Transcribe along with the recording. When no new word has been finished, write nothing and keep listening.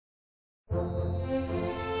I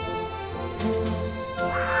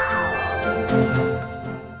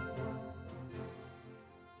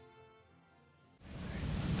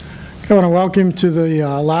want to welcome you to the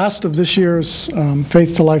last of this year's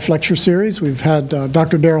Faith to Life lecture series. We've had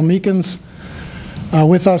Dr. Darryl Meekins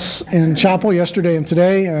with us in chapel yesterday and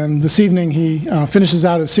today, and this evening he finishes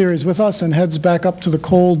out his series with us and heads back up to the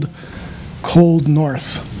cold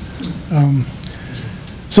north.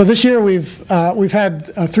 So this year we've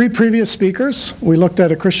had 3 previous speakers. We looked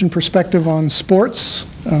at a Christian perspective on sports.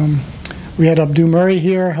 We had Abdu Murray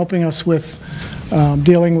here helping us with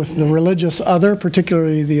dealing with the religious other,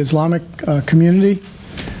 particularly the Islamic community.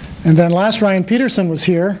 And then last, Ryan Peterson was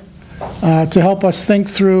here to help us think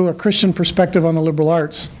through a Christian perspective on the liberal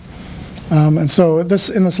arts. And so in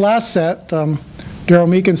this last set, Darryl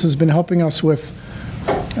Meekins has been helping us with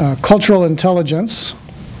cultural intelligence.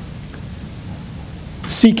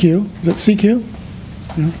 CQ, is it CQ?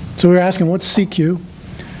 Yeah. So we were asking, what's CQ?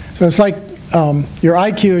 So it's like your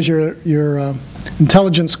IQ is your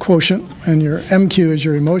intelligence quotient, and your MQ is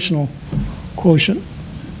your emotional quotient.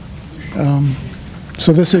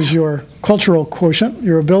 So this is your cultural quotient,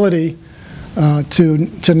 your ability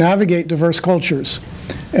to navigate diverse cultures,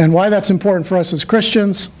 and why that's important for us as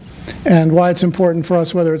Christians, and why it's important for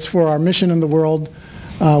us, whether it's for our mission in the world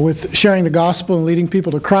with sharing the gospel and leading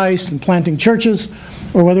people to Christ and planting churches,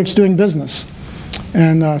 or whether it's doing business.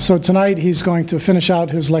 And so tonight he's going to finish out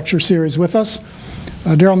his lecture series with us.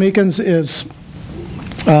 Darryl Meekins is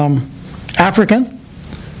African.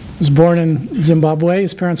 He was born in Zimbabwe.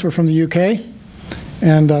 His parents were from the UK,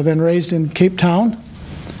 and then raised in Cape Town.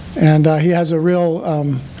 And he has a real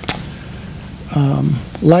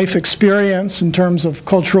life experience in terms of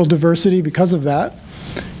cultural diversity because of that,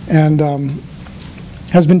 and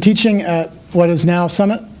has been teaching at what is now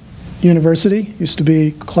Summit University. Used to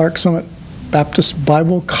be Clark Summit Baptist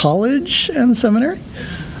Bible College and Seminary.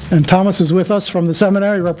 And Thomas is with us from the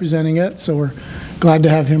seminary representing it, so we're glad to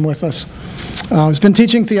have him with us. He's been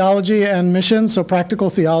teaching theology and mission, so practical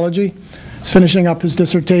theology. He's finishing up his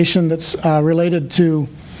dissertation that's related to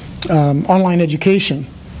online education.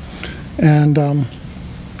 And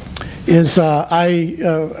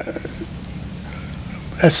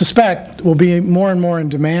I suspect will be more and more in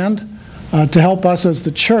demand to help us as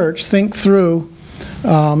the church think through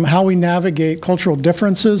how we navigate cultural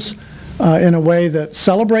differences in a way that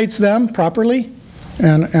celebrates them properly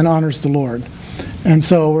and honors the Lord. And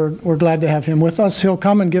so we're glad to have him with us. He'll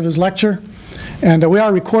come and give his lecture. And we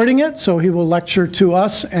are recording it, so he will lecture to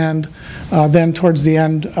us, and then towards the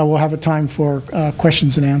end we'll have a time for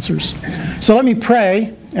questions and answers. So let me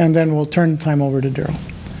pray, and then we'll turn the time over to Darryl.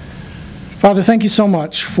 Father, thank you so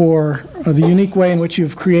much for the unique way in which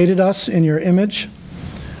you've created us in your image.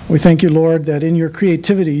 We thank you, Lord, that in your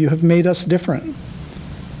creativity you have made us different,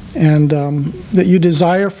 and that you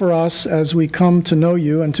desire for us, as we come to know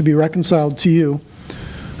you and to be reconciled to you,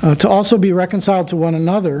 to also be reconciled to one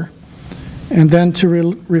another, and then to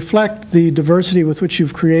reflect the diversity with which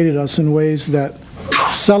you've created us in ways that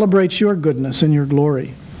celebrate your goodness and your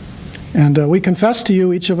glory. And we confess to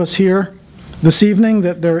you, each of us here this evening,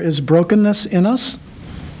 that there is brokenness in us,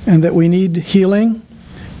 and that we need healing.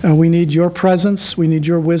 We need your presence. We need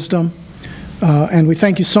your wisdom. And we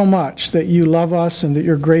thank you so much that you love us and that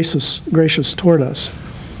you're gracious toward us.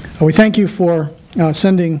 We thank you for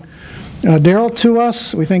sending Darryl to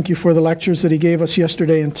us. We thank you for the lectures that he gave us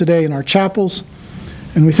yesterday and today in our chapels.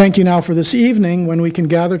 And we thank you now for this evening when we can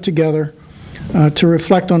gather together to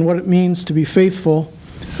reflect on what it means to be faithful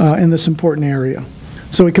in this important area.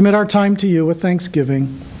 So we commit our time to you with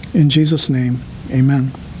thanksgiving. In Jesus' name,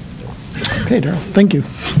 amen. Okay, Darryl, thank you.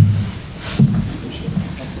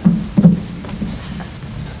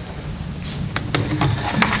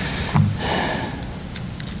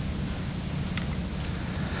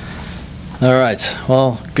 All right,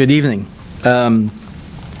 well, good evening. So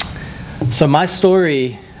my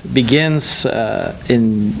story begins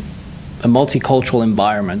in a multicultural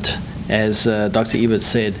environment, as Dr. Ebert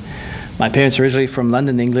said. My parents are originally from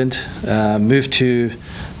London, England, moved to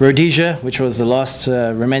Rhodesia, which was the last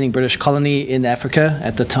remaining British colony in Africa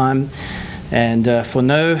at the time. And for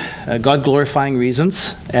no God-glorifying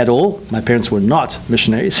reasons at all, my parents were not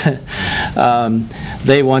missionaries.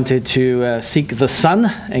 They wanted to seek the sun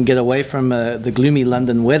and get away from the gloomy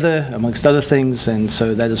London weather, amongst other things, and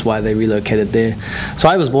so that is why they relocated there. So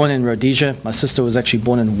I was born in Rhodesia. My sister was actually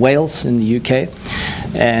born in Wales in the UK.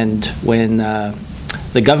 And when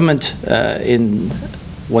the government in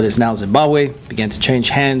what is now Zimbabwe began to change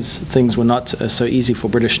hands. Things were not so easy for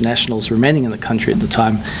British nationals remaining in the country at the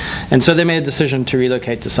time. And so they made a decision to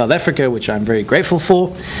relocate to South Africa, which I'm very grateful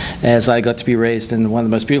for, as I got to be raised in one of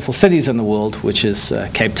the most beautiful cities in the world, which is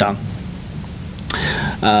Cape Town.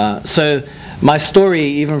 So my story,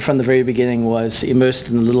 even from the very beginning, was immersed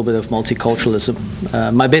in a little bit of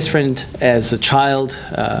multiculturalism. My best friend as a child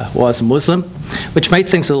was a Muslim, which made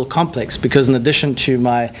things a little complex because in addition to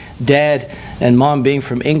my dad and mom being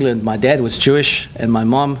from England, my dad was Jewish and my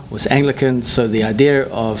mom was Anglican, so the idea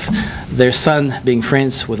of their son being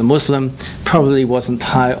friends with a Muslim probably wasn't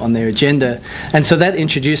high on their agenda. And so that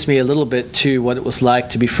introduced me a little bit to what it was like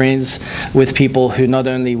to be friends with people who not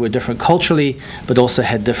only were different culturally, but also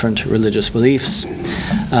had different religious beliefs.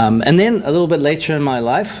 And then a little bit later in my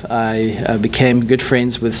life, I became good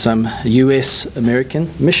friends with some US American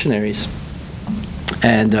missionaries.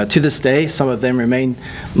 And to this day, some of them remain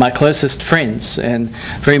my closest friends and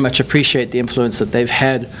very much appreciate the influence that they've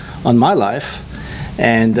had on my life.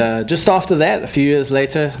 And just after that, a few years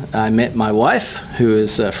later, I met my wife, who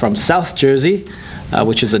is from South Jersey,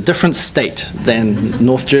 which is a different state than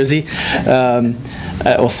North Jersey,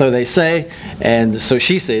 or so they say, and so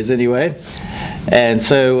she says anyway. And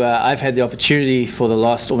so I've had the opportunity for the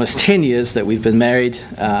last almost 10 years that we've been married,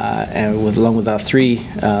 and along with our three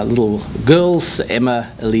little girls,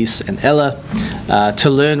 Emma, Elise, and Ella, to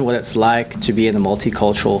learn what it's like to be in a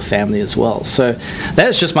multicultural family as well. So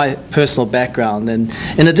that's just my personal background. And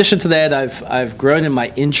in addition to that, I've grown in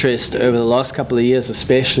my interest over the last couple of years,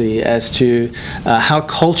 especially as to how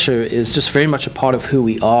culture is just very much a part of who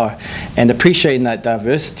we are, and appreciating that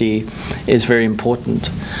diversity is very important.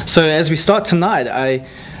 So as we start tonight,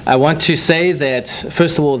 I want to say that,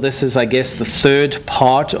 first of all, this is, I guess, the third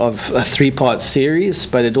part of a three-part series,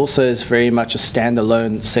 but it also is very much a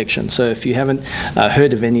standalone section. So if you haven't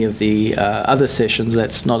heard of any of the other sessions,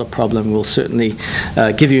 that's not a problem. We'll certainly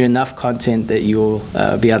give you enough content that you'll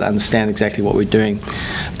be able to understand exactly what we're doing.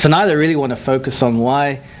 Tonight, I really want to focus on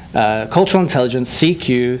why cultural intelligence,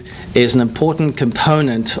 CQ, is an important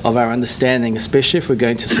component of our understanding, especially if we're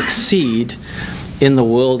going to succeed in the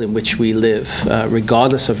world in which we live,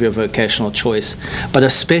 regardless of your vocational choice, but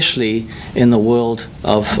especially in the world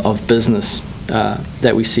of business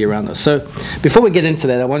that we see around us. So before we get into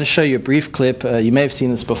that, I want to show you a brief clip. You may have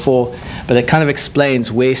seen this before, but it kind of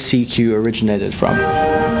explains where CQ originated from.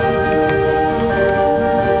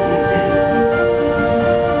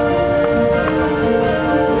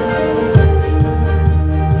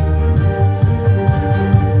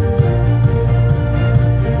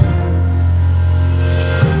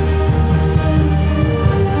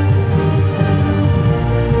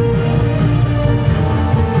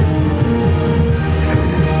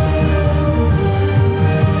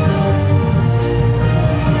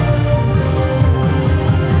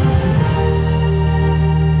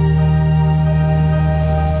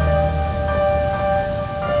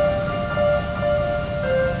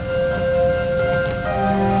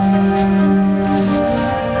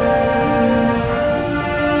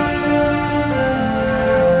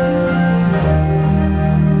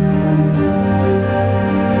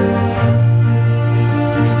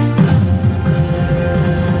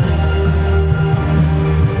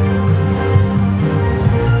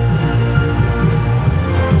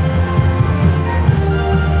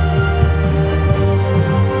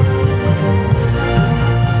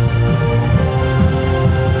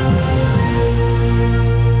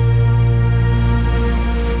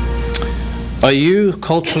 Are you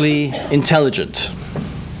culturally intelligent?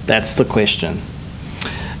 That's the question.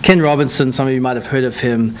 Ken Robinson, some of you might have heard of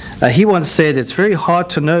him, he once said, it's very hard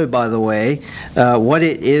to know, by the way, what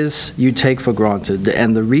it is you take for granted,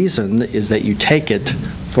 and the reason is that you take it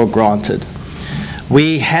for granted.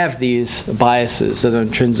 We have these biases that are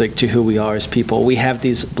intrinsic to who we are as people. We have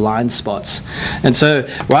these blind spots. And so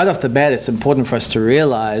right off the bat, it's important for us to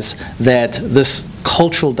realize that this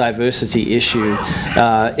cultural diversity issue,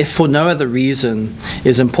 if for no other reason,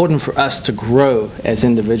 is important for us to grow as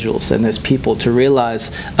individuals and as people, to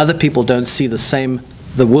realize other people don't see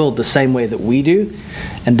the world the same way that we do,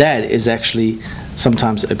 and that is actually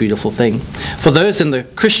sometimes a beautiful thing. For those in the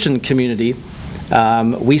Christian community,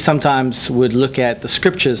 we sometimes would look at the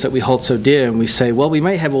scriptures that we hold so dear and we say, well, we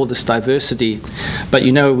may have all this diversity, but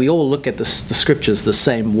you know, we all look at the scriptures the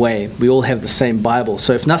same way. We all have the same Bible.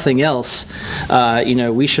 So if nothing else, you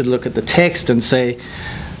know, we should look at the text and say,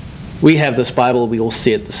 we have this Bible, we all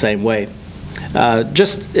see it the same way.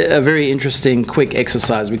 Just a very interesting, quick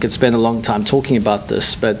exercise. We could spend a long time talking about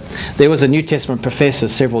this, but there was a New Testament professor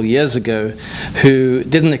several years ago who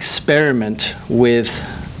did an experiment with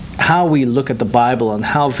how we look at the Bible and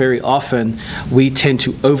how very often we tend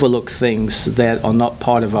to overlook things that are not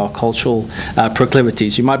part of our cultural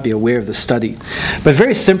proclivities. You might be aware of the study. But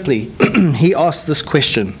very simply, he asked this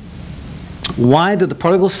question. Why did the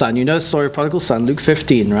prodigal son, you know the story of prodigal son, Luke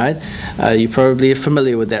 15, right? You probably are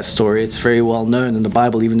familiar with that story. It's very well known in the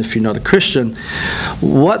Bible, even if you're not a Christian.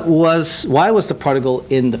 Why was the prodigal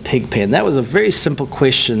in the pig pen? That was a very simple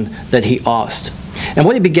question that he asked. And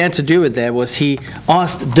what he began to do with that was he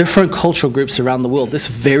asked different cultural groups around the world this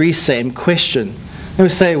very same question. They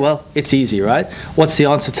would say, well, it's easy, right? What's the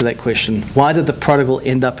answer to that question? Why did the prodigal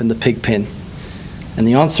end up in the pig pen? And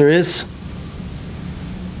the answer is,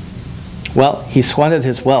 well, he squandered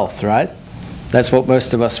his wealth, right? That's what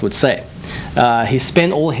most of us would say. He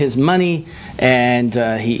spent all his money, and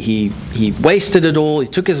he wasted it all. He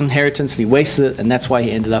took his inheritance, and he wasted it, and that's why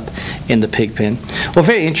he ended up in the pig pen. Well,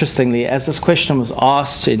 very interestingly, as this question was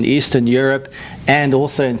asked in Eastern Europe and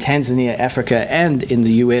also in Tanzania, Africa, and in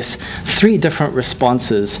the US, 3 different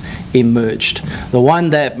responses emerged. The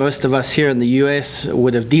one that most of us here in the US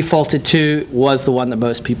would have defaulted to was the one that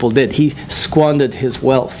most people did. He squandered his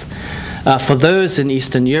wealth. For those in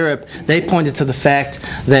Eastern Europe, they pointed to the fact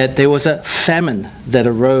that there was a famine that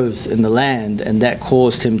arose in the land, and that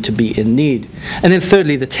caused him to be in need. And then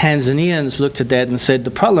thirdly, the Tanzanians looked at that and said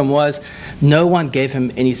the problem was no one gave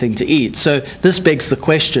him anything to eat. So this begs the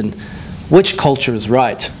question, which culture is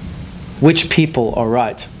right? Which people are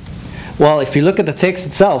right? Well, if you look at the text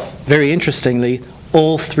itself, very interestingly,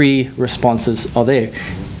 all 3 responses are there.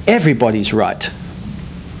 Everybody's right.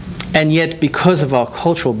 And yet, because of our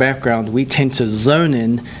cultural background, we tend to zone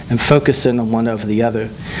in and focus in on one over the other.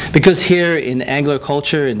 Because here in Anglo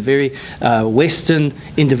culture, in very Western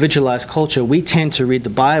individualized culture, we tend to read the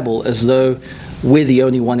Bible as though we're the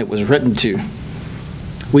only one it was written to.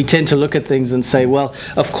 We tend to look at things and say, well,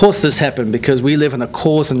 of course this happened because we live in a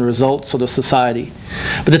cause and result sort of society.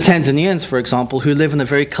 But the Tanzanians, for example, who live in a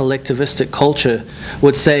very collectivistic culture,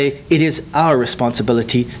 would say it is our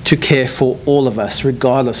responsibility to care for all of us,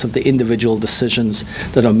 regardless of the individual decisions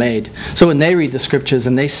that are made. So when they read the scriptures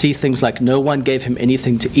and they see things like no one gave him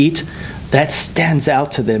anything to eat, that stands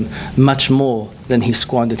out to them much more than he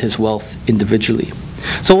squandered his wealth individually.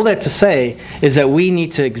 So all that to say is that we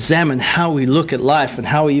need to examine how we look at life and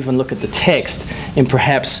how we even look at the text in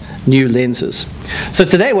perhaps new lenses. So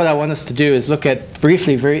today what I want us to do is look at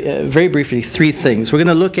briefly, very briefly, 3 things. We're going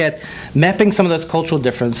to look at mapping some of those cultural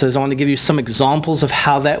differences. I want to give you some examples of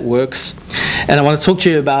how that works. And I want to talk to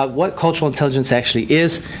you about what cultural intelligence actually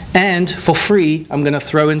is. And for free, I'm going to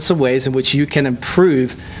throw in some ways in which you can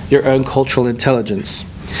improve your own cultural intelligence.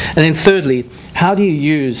 And then thirdly, how do you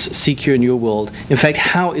use CQ in your world? In fact,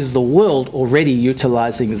 how is the world already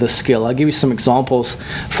utilizing this skill? I'll give you some examples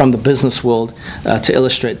from the business world to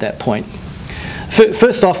illustrate that point.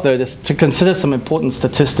 First off, though, to consider some important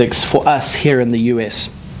statistics for us here in the US.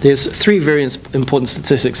 There's 3 very important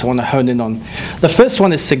statistics I want to hone in on. The first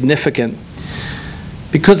one is significant.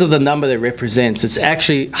 Because of the number that it represents, it's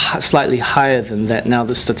actually slightly higher than that. Now,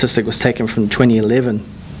 the statistic was taken from 2011.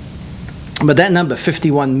 But that number,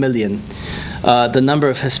 51 million, the number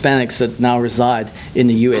of Hispanics that now reside in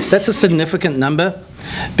the US, that's a significant number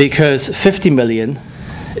because 50 million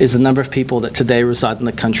is the number of people that today reside in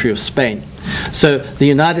the country of Spain. So the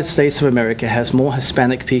United States of America has more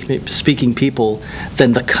Hispanic-speaking people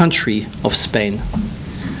than the country of Spain.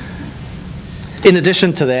 In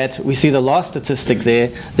addition to that, we see the last statistic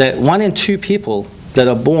there, that 1 in 2 people that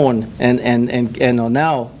are born and are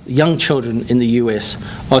now young children in the US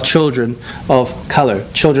are children of color,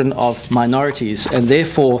 children of minorities, and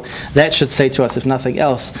therefore that should say to us, if nothing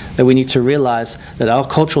else, that we need to realize that our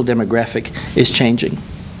cultural demographic is changing.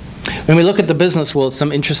 When we look at the business world,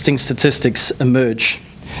 some interesting statistics emerge.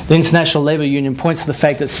 The International Labor Union points to the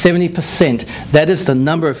fact that 70%, that is the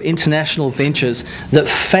number of international ventures that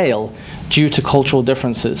fail due to cultural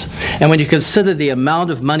differences. And when you consider the amount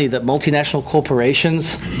of money that multinational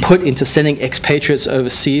corporations put into sending expatriates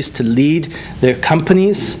overseas to lead their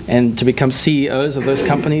companies and to become CEOs of those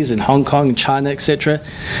companies in Hong Kong and China, etc.,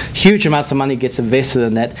 huge amounts of money gets invested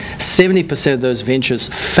in that. 70% of those ventures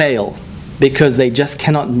fail because they just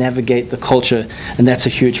cannot navigate the culture, and that's a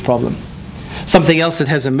huge problem. Something else that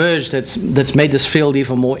has emerged that's made this field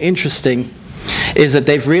even more interesting is that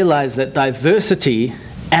they've realized that diversity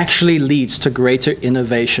actually leads to greater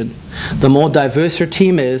innovation. The more diverse your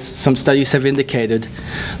team is, some studies have indicated,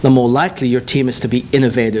 the more likely your team is to be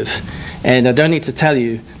innovative. And I don't need to tell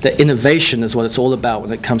you that innovation is what it's all about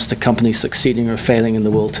when it comes to companies succeeding or failing in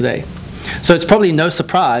the world today. So it's probably no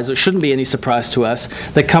surprise, or shouldn't be any surprise to us,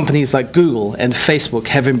 that companies like Google and Facebook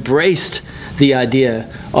have embraced the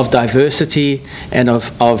idea of diversity and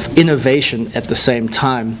of innovation at the same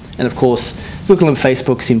time. And of course, Google and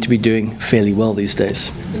Facebook seem to be doing fairly well these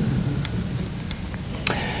days.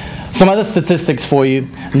 Some other statistics for you.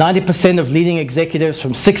 90% of leading executives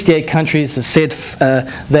from 68 countries have said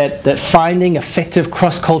that finding effective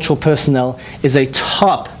cross-cultural personnel is a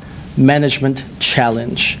top management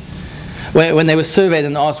challenge. When they were surveyed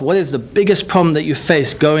and asked, what is the biggest problem that you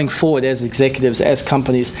face going forward as executives, as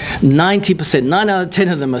companies, 90%, 9 out of 10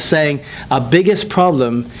 of them are saying, our biggest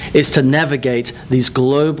problem is to navigate these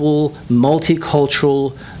global,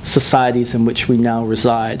 multicultural societies in which we now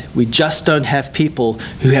reside. We just don't have people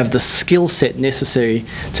who have the skill set necessary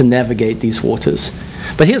to navigate these waters.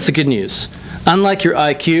 But here's the good news. Unlike your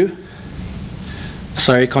IQ,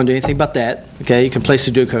 sorry, can't do anything about that. Okay, you can play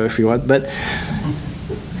Sudoku if you want, but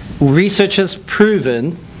research has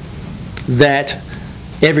proven that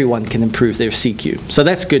everyone can improve their CQ. So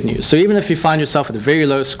that's good news. So even if you find yourself at a very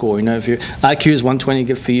low score, you know, if your IQ is 120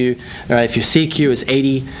 good for you, or if your CQ is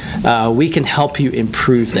 80, we can help you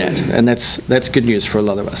improve that. And that's good news for a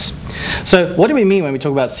lot of us. So what do we mean when we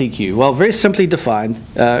talk about CQ? Well, very simply defined,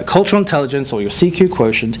 cultural intelligence, or your CQ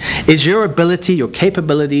quotient, is your ability, your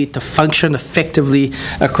capability to function effectively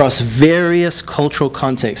across various cultural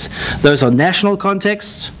contexts. Those are national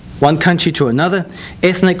contexts, one country to another,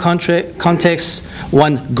 ethnic contexts,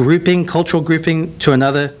 one grouping, cultural grouping to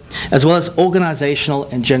another, as well as organizational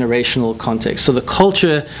and generational contexts. So the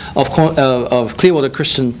culture of Clearwater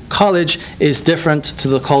Christian College is different to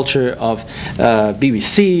the culture of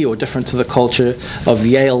BBC, or different to the culture of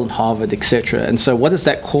Yale and Harvard, etc. And so what does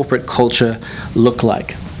that corporate culture look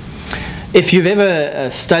like? If you've ever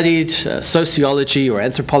studied sociology or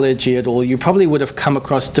anthropology at all, you probably would have come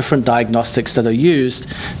across different diagnostics that are used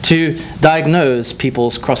to diagnose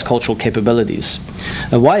people's cross-cultural capabilities.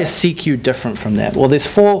 Why is CQ different from that? Well, there's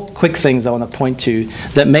 4 quick things I want to point to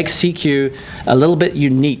that make CQ a little bit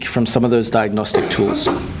unique from some of those diagnostic tools.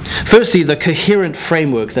 Firstly, the coherent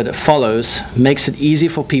framework that it follows makes it easy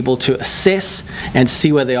for people to assess and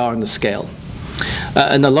see where they are on the scale.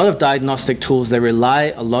 And a lot of diagnostic tools, they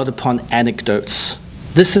rely a lot upon anecdotes.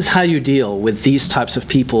 This is how you deal with these types of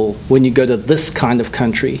people when you go to this kind of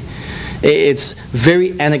country. It's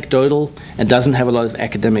very anecdotal and doesn't have a lot of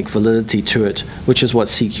academic validity to it, which is what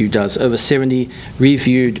CQ does. Over 70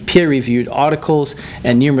 peer-reviewed articles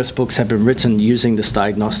and numerous books have been written using this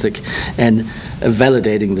diagnostic and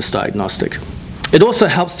validating this diagnostic. It also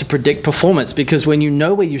helps to predict performance, because when you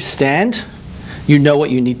know where you stand, you know what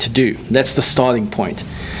you need to do. That's the starting point.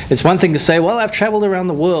 It's one thing to say, well, I've traveled around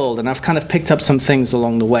the world and I've kind of picked up some things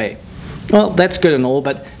along the way. Well, that's good and all,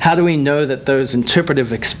 but how do we know that those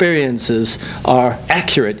interpretive experiences are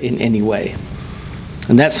accurate in any way?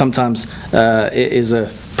 And that sometimes is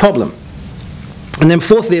a problem. And then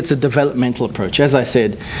fourthly, it's a developmental approach. As I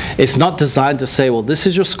said, it's not designed to say, well, this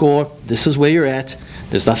is your score, this is where you're at,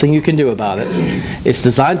 there's nothing you can do about it. It's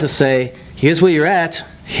designed to say, here's where you're at,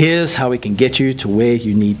 here's how we can get you to where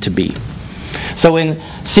you need to be. So when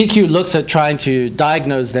CQ looks at trying to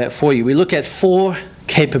diagnose that for you, we look at 4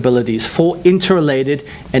 capabilities, 4 interrelated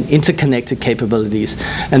and interconnected capabilities.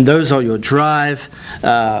 And those are your drive,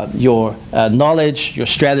 your knowledge, your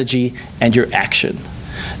strategy, and your action.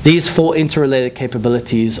 These 4 interrelated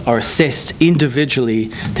capabilities are assessed individually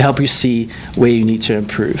to help you see where you need to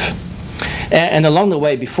improve. And along the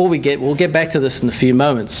way, we'll get back to this in a few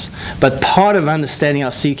moments, but part of understanding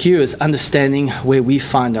our CQ is understanding where we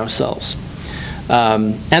find ourselves.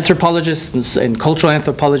 Anthropologists and cultural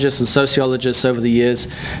anthropologists and sociologists over the years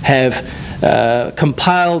have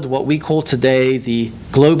compiled what we call today the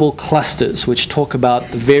global clusters, which talk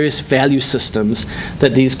about the various value systems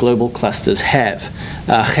that these global clusters have.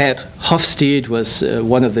 Gert Hofstede was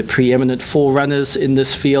one of the preeminent forerunners in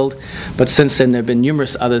this field, but since then there have been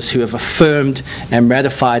numerous others who have affirmed and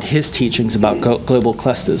ratified his teachings about global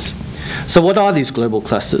clusters. So what are these global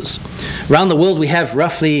clusters? Around the world we have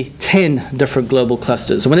roughly 10 different global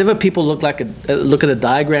clusters. Whenever people look at a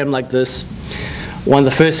diagram like this, one of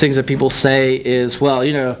the first things that people say is, well,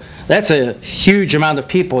 you know, that's a huge amount of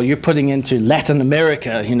people you're putting into Latin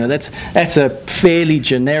America. You know, that's a fairly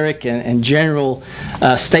generic and general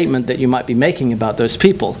statement that you might be making about those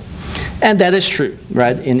people. And that is true,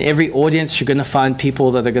 right? In every audience you're going to find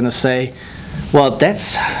people that are going to say, well,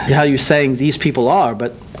 that's how you're saying these people are,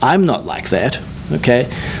 but I'm not like that.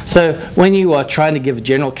 Okay, so when you are trying to give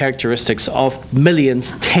general characteristics of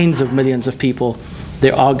millions, tens of millions of people,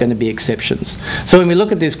 there are going to be exceptions. So when we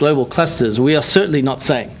look at these global clusters, we are certainly not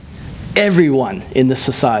saying everyone in this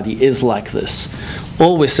society is like this.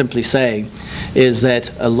 All we're simply saying is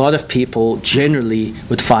that a lot of people generally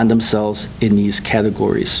would find themselves in these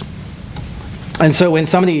categories. And so when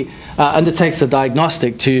somebody undertakes a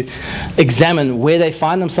diagnostic to examine where they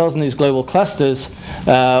find themselves in these global clusters,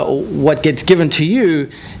 what gets given to you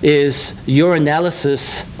is your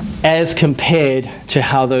analysis as compared to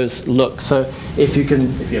how those look. So if you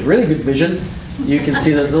have really good vision, you can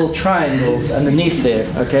see those little triangles underneath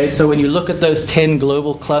there, okay? So when you look at those 10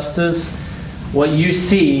 global clusters, what you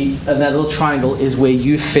see in that little triangle is where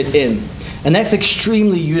you fit in. And that's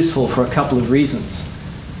extremely useful for a couple of reasons.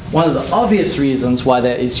 One of the obvious reasons why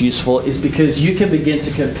that is useful is because you can begin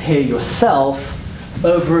to compare yourself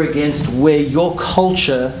over against where your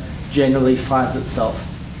culture generally finds itself.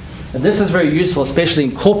 And this is very useful, especially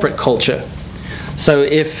in corporate culture. So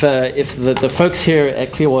if the folks here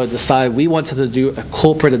at Clearwater decide we wanted to do a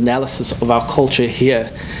corporate analysis of our culture here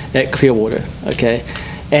at Clearwater, okay,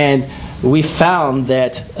 and we found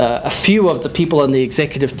that a few of the people on the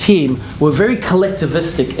executive team were very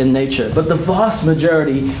collectivistic in nature, but the vast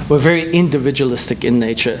majority were very individualistic in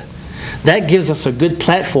nature. That gives us a good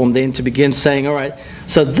platform then to begin saying, all right,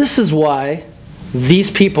 so this is why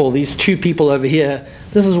these people, these two people over here,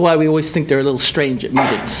 this is why we always think they're a little strange at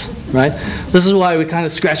meetings, right? This is why we kind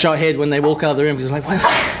of scratch our head when they walk out of the room, because we're like,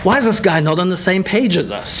 why is this guy not on the same page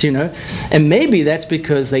as us, you know? And maybe that's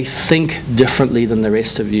because they think differently than the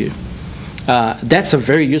rest of you. That's a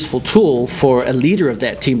very useful tool for a leader of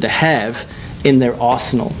that team to have in their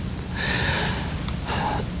arsenal.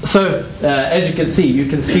 So as you can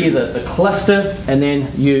see the cluster, and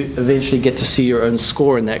then you eventually get to see your own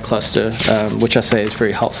score in that cluster, which I say is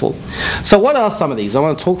very helpful. So what are some of these? I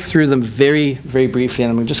want to talk through them very, very briefly,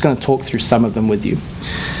 and I'm just going to talk through some of them with you.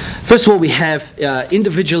 First of all, we have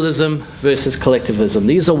individualism versus collectivism.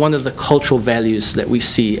 These are one of the cultural values that we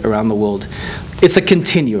see around the world. It's a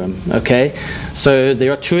continuum, okay? So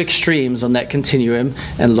there are two extremes on that continuum,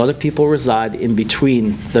 and a lot of people reside in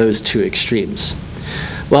between those two extremes.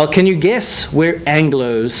 Well, can you guess where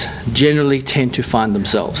Anglos generally tend to find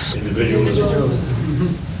themselves?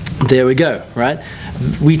 Individualism. There we go, right?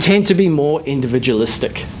 We tend to be more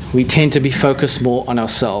individualistic. We tend to be focused more on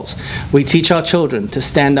ourselves. We teach our children to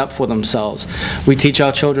stand up for themselves. We teach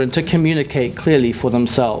our children to communicate clearly for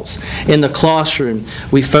themselves. In the classroom,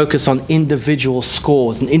 we focus on individual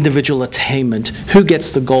scores and individual attainment. Who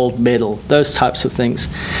gets the gold medal? Those types of things.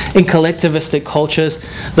 In collectivistic cultures,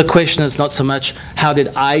 the question is not so much, how did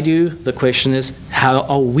I do? The question is, how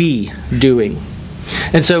are we doing?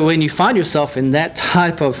 And so when you find yourself in that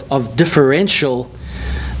type of differential,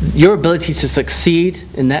 your ability to succeed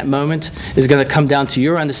in that moment is going to come down to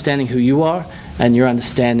your understanding who you are and your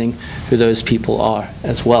understanding who those people are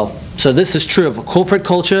as well. So this is true of a corporate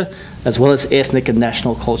culture as well as ethnic and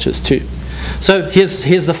national cultures too. So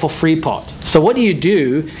here's the for free part. So what do you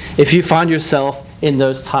do if you find yourself in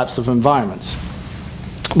those types of environments?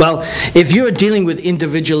 Well, if you're dealing with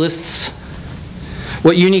individualists,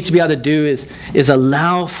 what you need to be able to do is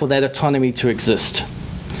allow for that autonomy to exist.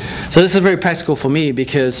 So this is very practical for me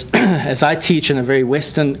because as I teach in a very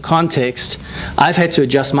Western context, I've had to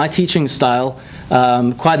adjust my teaching style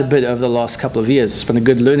quite a bit over the last couple of years. It's been a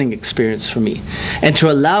good learning experience for me. And to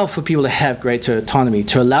allow for people to have greater autonomy,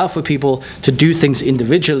 to allow for people to do things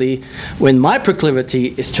individually, when my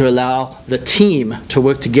proclivity is to allow the team to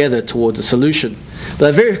work together towards a solution. But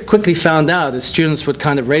I very quickly found out that students would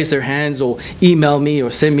kind of raise their hands or email me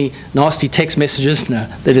or send me nasty text messages. No,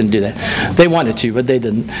 they didn't do that. They wanted to, but they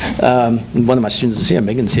didn't. One of my students is here,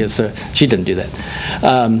 Meekins here, so she didn't do that.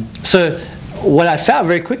 So what I found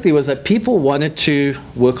very quickly was that people wanted to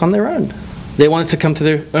work on their own. They wanted to come to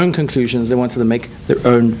their own conclusions. They wanted to make their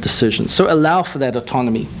own decisions. So allow for that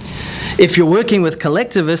autonomy. If you're working with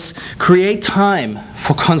collectivists, create time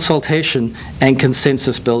for consultation and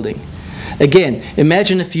consensus building. Again,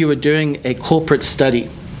 imagine if you were doing a corporate study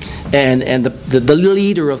and the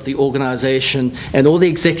leader of the organization and all the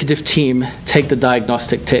executive team take the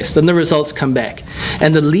diagnostic test and the results come back.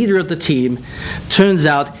 And the leader of the team, turns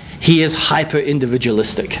out he is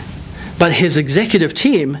hyper-individualistic. But his executive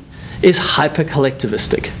team is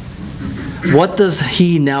hyper-collectivistic. What does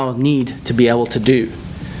he now need to be able to do?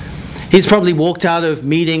 He's probably walked out of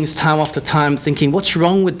meetings time after time thinking, what's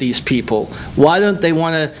wrong with these people? Why don't they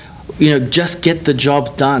want to just get the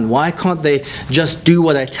job done? Why can't they just do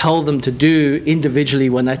what I tell them to do individually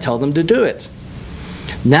when I tell them to do it?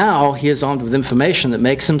 Now he is armed with information that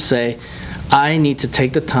makes him say, I need to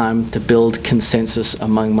take the time to build consensus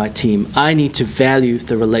among my team. I need to value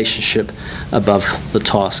the relationship above the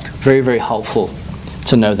task. Very, very helpful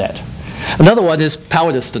to know that. Another one is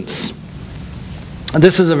power distance.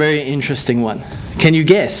 This is a very interesting one. Can you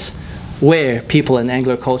guess where people in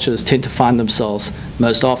Anglo cultures tend to find themselves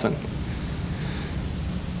most often.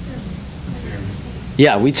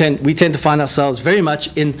 Yeah, we tend to find ourselves very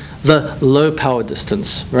much in the low power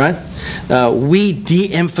distance, right? We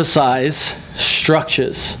de-emphasize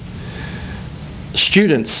structures.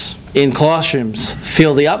 Students in classrooms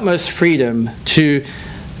feel the utmost freedom to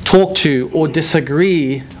talk to or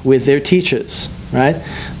disagree with their teachers, right?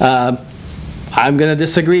 I'm going to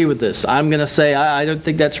disagree with this. I'm going to say, I don't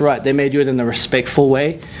think that's right. They may do it in a respectful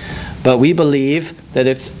way, but we believe that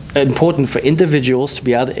it's important for individuals to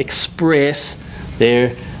be able to express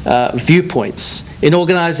their viewpoints. In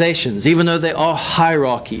organizations, even though there are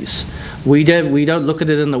hierarchies, we don't look at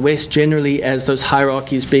it in the West generally as those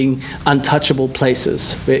hierarchies being untouchable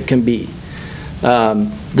places where it can be.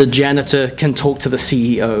 The janitor can talk to the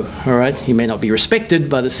CEO, all right? He may not be respected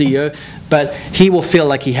by the CEO, but he will feel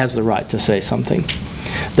like he has the right to say something.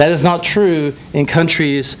 That is not true in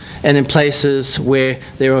countries and in places where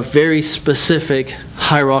there are very specific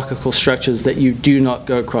hierarchical structures that you do not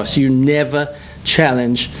go across. You never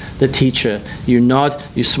challenge the teacher. You nod,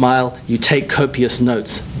 you smile, you take copious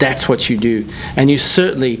notes. That's what you do. And you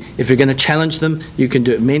certainly, if you're going to challenge them, you can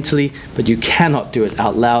do it mentally, but you cannot do it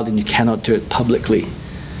out loud and you cannot do it publicly.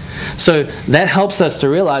 So that helps us to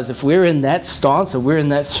realize if we're in that stance or we're in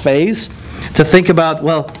that phase, to think about,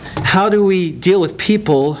 well, how do we deal with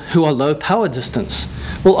people who are low power distance?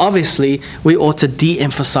 Well, obviously, we ought to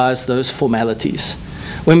de-emphasize those formalities.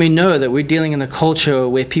 When we know that we're dealing in a culture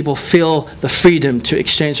where people feel the freedom to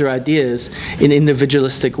exchange their ideas in an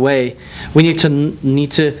individualistic way, we need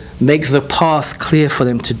to make the path clear for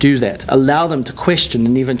them to do that, allow them to question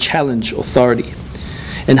and even challenge authority.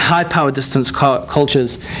 In high power distance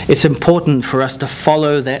cultures, it's important for us to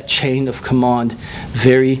follow that chain of command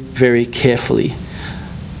very, very carefully.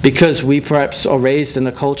 Because we perhaps are raised in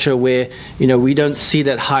a culture where, we don't see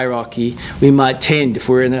that hierarchy, we might tend, if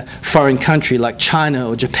we're in a foreign country like China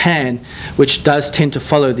or Japan, which does tend to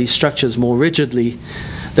follow these structures more rigidly,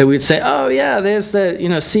 that we'd say, oh yeah, there's the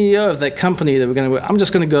CEO of that company that I'm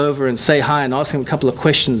just going to go over and say hi and ask him a couple of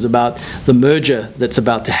questions about the merger that's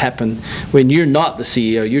about to happen, when you're not the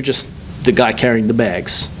CEO, you're just the guy carrying the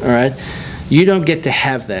bags, all right? You don't get to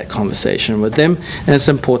have that conversation with them, and it's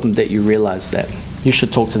important that you realize that. You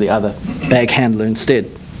should talk to the other bag handler instead.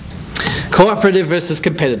 Cooperative versus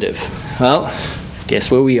competitive. Well,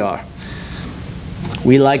 guess where we are.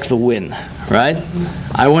 We like the win, right?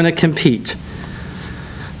 I want to compete.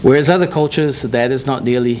 Whereas other cultures, that is not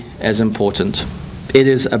nearly as important. It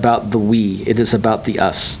is about the we. It is about the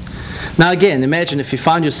us. Now again, imagine if you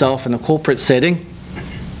find yourself in a corporate setting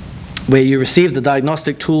where you receive the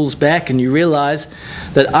diagnostic tools back and you realize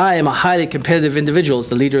that I am a highly competitive individual as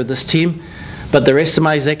the leader of this team, but the rest of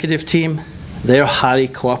my executive team, they're highly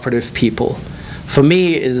cooperative people. For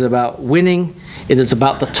me, it is about winning. It is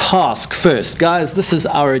about the task first. Guys, this is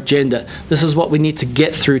our agenda. This is what we need to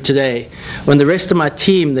get through today. When the rest of my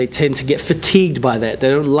team, they tend to get fatigued by that. They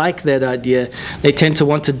don't like that idea. They tend to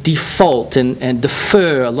want to default and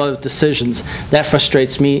defer a lot of decisions. That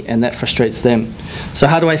frustrates me and that frustrates them. So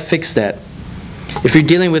how do I fix that? If you're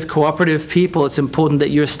dealing with cooperative people, it's important that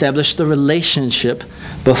you establish the relationship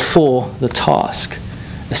before the task.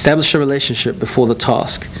 Establish a relationship before the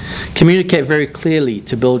task. Communicate very clearly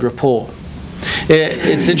to build rapport.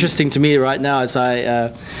 It's interesting to me right now as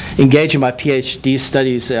I engage in my PhD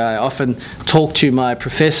studies, I often talk to my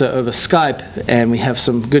professor over Skype and we have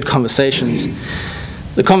some good conversations.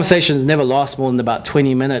 The conversations never last more than about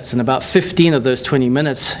 20 minutes, and about 15 of those 20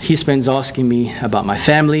 minutes he spends asking me about my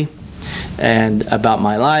family, and about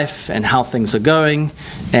my life and how things are going,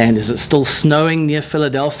 and is it still snowing near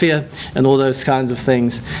Philadelphia, and all those kinds of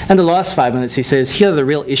things. And the last 5 minutes he says, here are the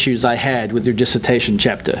real issues I had with your dissertation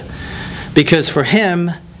chapter. Because for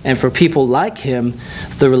him and for people like him,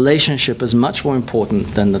 the relationship is much more important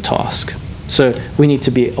than the task. So we need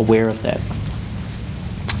to be aware of that.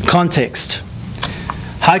 Context.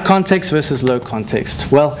 High context versus low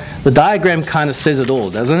context. Well, the diagram kind of says it all,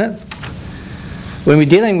 doesn't it? When we're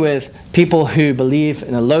dealing with people who believe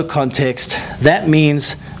in a low context, that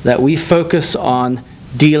means that we focus on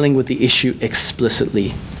dealing with the issue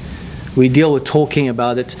explicitly. We deal with talking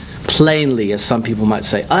about it plainly, as some people might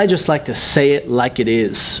say. I just like to say it like it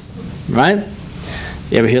is, right?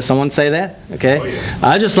 You ever hear someone say that? Okay. Oh, yeah.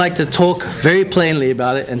 I just like to talk very plainly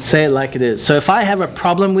about it and say it like it is. So if I have a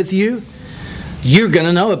problem with you, you're going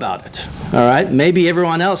to know about it. All right? Maybe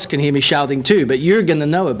everyone else can hear me shouting too, but you're going to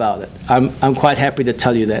know about it. I'm quite happy to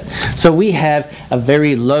tell you that. So we have a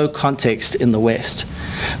very low context in the West.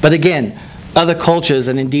 But again, other cultures,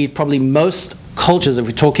 and indeed probably most cultures, if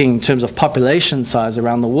we're talking in terms of population size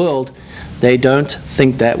around the world, they don't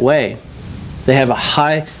think that way. They have a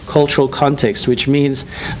high cultural context, which means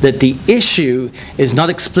that the issue is not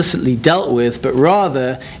explicitly dealt with, but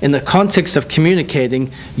rather in the context of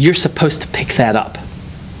communicating, you're supposed to pick that up.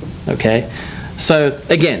 Okay? So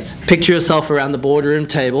again, picture yourself around the boardroom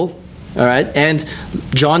table, all right? And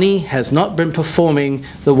Johnny has not been performing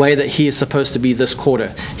the way that he is supposed to be this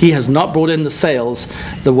quarter. He has not brought in the sales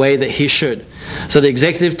the way that he should. So the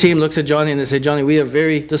executive team looks at Johnny and they say, Johnny, we are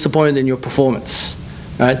very disappointed in your performance.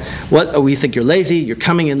 Right? We think you're lazy, you're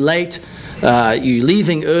coming in late, you're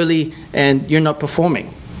leaving early, and you're not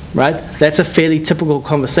performing. Right? That's a fairly typical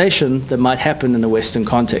conversation that might happen in the Western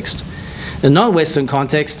context. In non-Western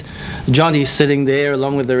context, Johnny's sitting there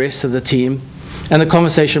along with the rest of the team, and the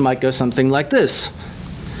conversation might go something like this.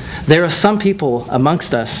 There are some people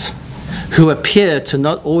amongst us who appear to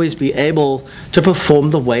not always be able to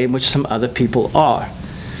perform the way in which some other people are.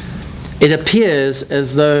 It appears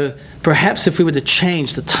as though perhaps if we were to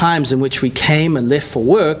change the times in which we came and left for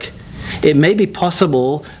work, it may be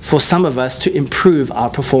possible for some of us to improve our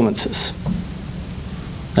performances.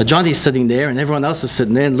 Now Johnny's sitting there and everyone else is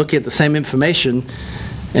sitting there and looking at the same information,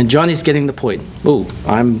 and Johnny's getting the point. Oh,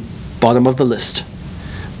 I'm bottom of the list.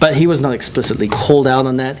 But he was not explicitly called out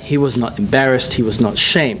on that. He was not embarrassed. He was not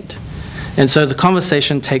shamed. And so the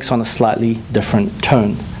conversation takes on a slightly different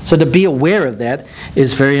tone. So to be aware of that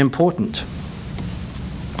is very important.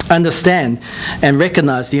 Understand and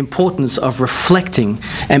recognize the importance of reflecting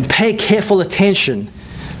and pay careful attention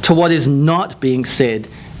to what is not being said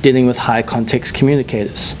dealing with high context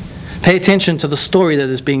communicators. Pay attention to the story that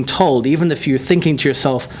is being told, even if you're thinking to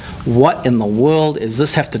yourself, what in the world does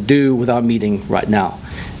this have to do with our meeting right now?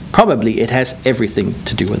 Probably it has everything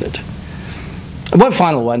to do with it. And one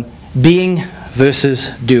final one, being versus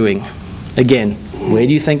doing. Again, where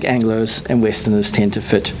do you think Anglos and Westerners tend to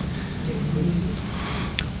fit?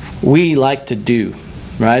 We like to do,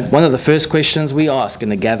 right? One of the first questions we ask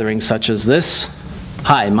in a gathering such as this,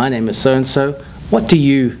 hi, my name is so-and-so, what do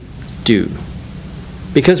you do?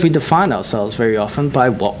 Because we define ourselves very often by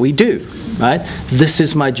what we do, right? This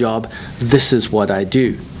is my job, this is what I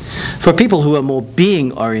do. For people who are more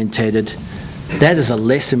being orientated, that is a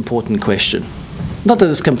less important question. Not that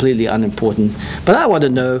it's completely unimportant, but I want to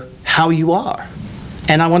know how you are,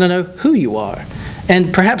 and I want to know who you are.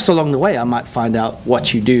 And perhaps along the way I might find out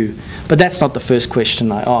what you do, but that's not the first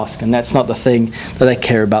question I ask, and that's not the thing that I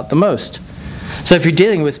care about the most. So if you're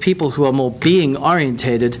dealing with people who are more being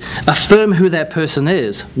orientated, affirm who that person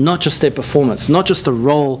is, not just their performance, not just the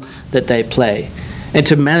role that they play, and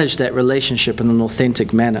to manage that relationship in an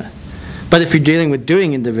authentic manner. But if you're dealing with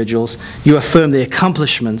doing individuals, you affirm the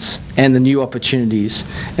accomplishments and the new opportunities,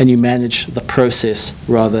 and you manage the process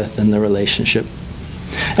rather than the relationship.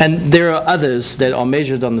 And there are others that are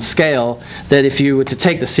measured on the scale that if you were to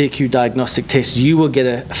take the CQ diagnostic test, you will get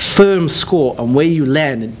a firm score on where you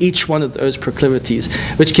land in each one of those proclivities,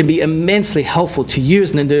 which can be immensely helpful to you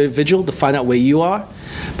as an individual to find out where you are.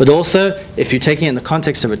 But also, if you're taking it in the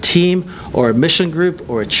context of a team or a mission group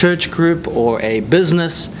or a church group or a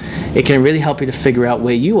business, it can really help you to figure out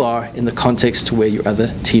where you are in the context to where your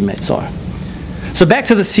other teammates are. So back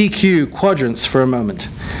to the CQ quadrants for a moment.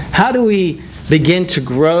 How do we begin to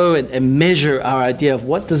grow and measure our idea of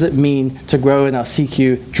what does it mean to grow in our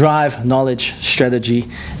CQ drive, knowledge, strategy,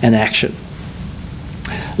 and action?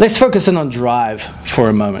 Let's focus in on drive for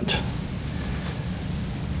a moment.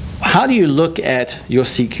 How do you look at your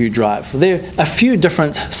CQ drive? There are a few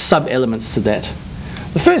different sub-elements to that.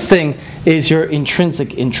 The first thing is your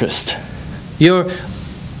intrinsic interest, your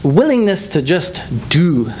willingness to just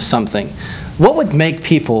do something. What would make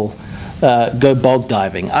people go bog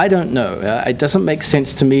diving? I don't know. It doesn't make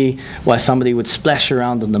sense to me why somebody would splash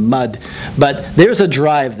around in the mud, but there's a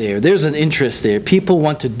drive there. There's an interest there. People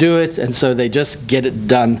want to do it, and so they just get it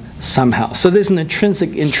done somehow. So there's an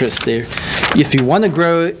intrinsic interest there. If you want to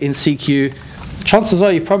grow in CQ, chances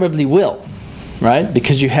are you probably will, right?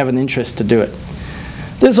 Because you have an interest to do it.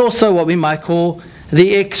 There's also what we might call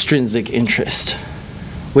the extrinsic interest,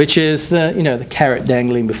 which is the carrot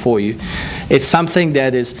dangling before you. It's something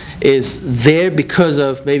that is there because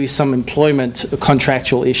of maybe some employment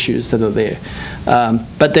contractual issues that are there.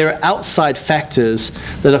 But there are outside factors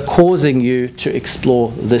that are causing you to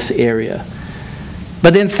explore this area.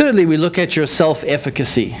 But then thirdly, we look at your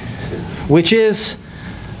self-efficacy, which is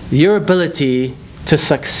your ability to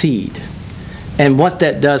succeed and what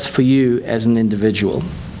that does for you as an individual.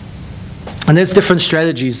 And there's different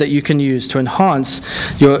strategies that you can use to enhance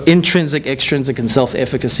your intrinsic, extrinsic, and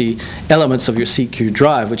self-efficacy elements of your CQ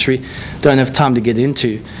drive, which we don't have time to get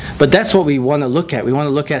into. But that's what we want to look at. We want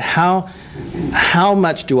to look at how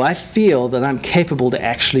much do I feel that I'm capable to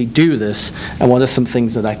actually do this, and what are some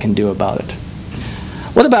things that I can do about it.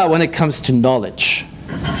 What about when it comes to knowledge?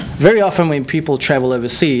 Very often when people travel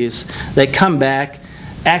overseas, they come back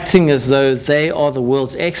acting as though they are the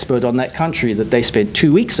world's expert on that country that they spent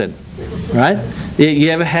 2 weeks in, right?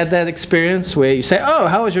 You ever had that experience where you say, oh,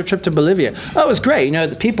 how was your trip to Bolivia? Oh, it was great. You know,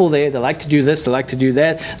 the people there, they like to do this, they like to do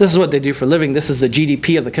that. This is what they do for a living. This is the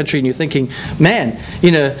GDP of the country. And you're thinking, man,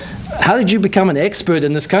 you know, how did you become an expert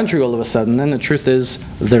in this country all of a sudden? And the truth is,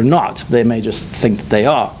 they're not. They may just think that they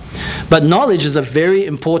are. But knowledge is a very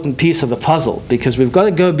important piece of the puzzle, because we've got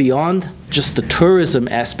to go beyond just the tourism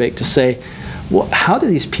aspect to say, well, how do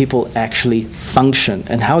these people actually function,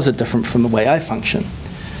 and how is it different from the way I function?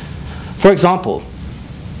 For example,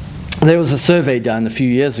 there was a survey done a few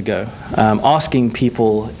years ago asking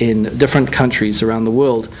people in different countries around the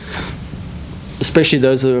world, especially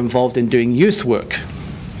those that are involved in doing youth work,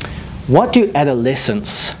 what do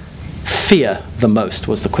adolescents fear the most,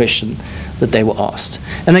 was the question that they were asked.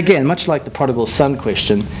 And again, much like the prodigal son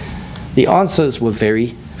question, the answers were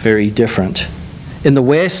very, very different. In the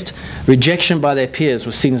West, rejection by their peers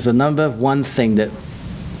was seen as the number one thing that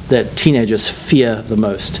teenagers fear the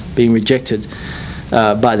most, being rejected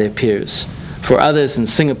by their peers. For others in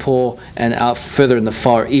Singapore and out further in the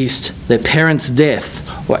Far East, their parents'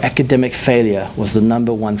 death or academic failure was the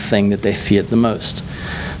number one thing that they feared the most.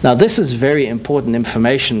 Now, this is very important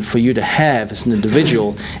information for you to have as an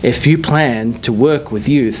individual if you plan to work with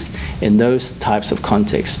youth in those types of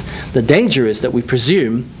contexts. The danger is that we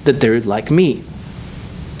presume that they're like me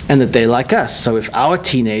and that they're like us. So if our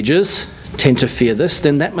teenagers tend to fear this,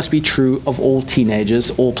 then that must be true of all teenagers,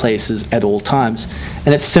 all places, at all times.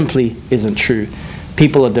 And it simply isn't true.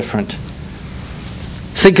 People are different.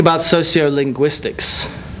 Think about sociolinguistics.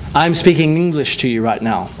 I'm speaking English to you right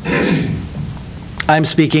now. I'm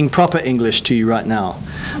speaking proper English to you right now.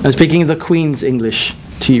 I'm speaking the Queen's English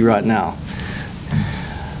to you right now.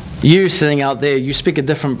 You sitting out there, you speak a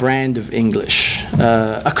different brand of English,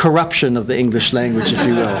 a corruption of the English language, if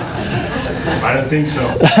you will. I don't think so.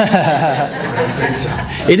 I don't think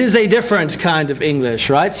so. It is a different kind of English,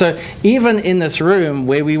 right? So even in this room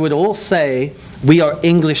where we would all say we are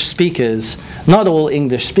English speakers, not all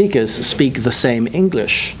English speakers speak the same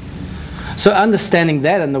English. So understanding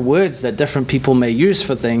that and the words that different people may use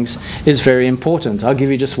for things is very important. I'll give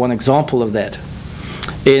you just one example of that.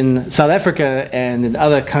 In South Africa and in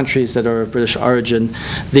other countries that are of British origin,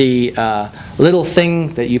 the little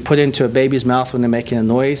thing that you put into a baby's mouth when they're making a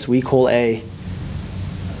noise, we call a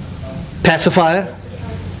pacifier.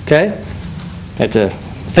 Okay? Had to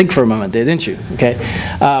think for a moment there, didn't you? Okay?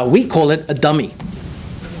 We call it a dummy.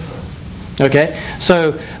 Okay,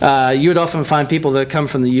 so you would often find people that come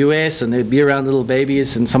from the US and they'd be around little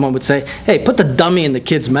babies and someone would say, hey, put the dummy in the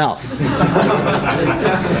kid's mouth.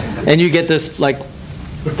 And you get this, like,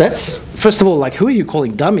 that's, first of all, like, who are you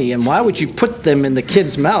calling dummy and why would you put them in the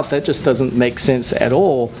kid's mouth? That just doesn't make sense at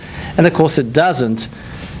all. And of course it doesn't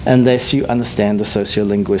unless you understand the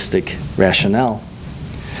sociolinguistic rationale.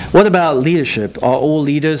 What about leadership? Are all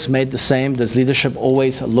leaders made the same? Does leadership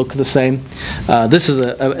always look the same? This is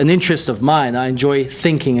an interest of mine. I enjoy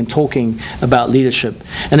thinking and talking about leadership.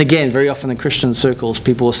 And again, very often in Christian circles,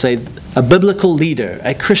 people will say, a biblical leader,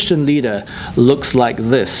 a Christian leader looks like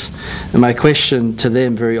this. And my question to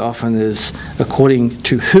them very often is, according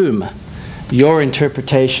to whom? Your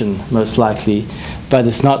interpretation, most likely, but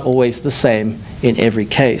it's not always the same in every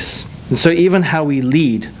case. And so even how we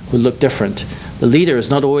lead will look different. The leaders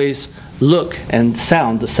not always look and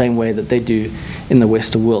sound the same way that they do in the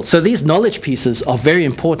Western world. So these knowledge pieces are very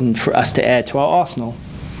important for us to add to our arsenal.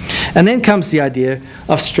 And then comes the idea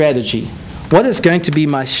of strategy. What is going to be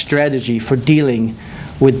my strategy for dealing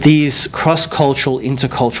with these cross-cultural,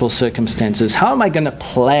 intercultural circumstances? How am I going to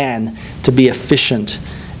plan to be efficient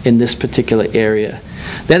in this particular area?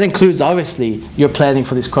 That includes, obviously, your planning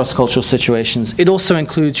for these cross-cultural situations. It also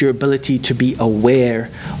includes your ability to be aware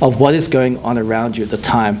of what is going on around you at the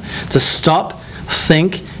time, to stop,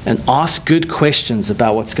 think, and ask good questions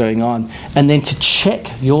about what's going on, and then to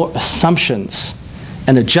check your assumptions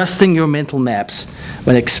and adjusting your mental maps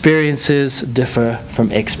when experiences differ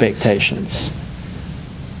from expectations.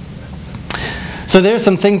 So there are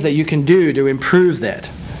some things that you can do to improve that.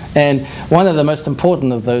 And one of the most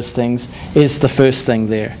important of those things is the first thing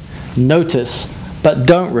there. Notice, but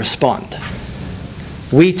don't respond.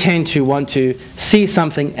 We tend to want to see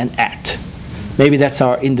something and act. Maybe that's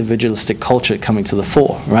our individualistic culture coming to the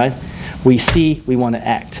fore, right? We see, we want to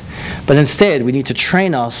act. But instead, we need to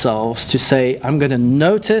train ourselves to say, I'm going to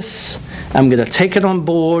notice, I'm going to take it on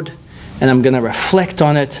board, and I'm going to reflect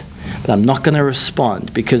on it, but I'm not going to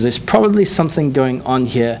respond because there's probably something going on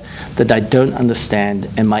here that I don't understand,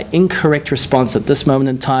 and my incorrect response at this moment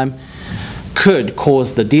in time could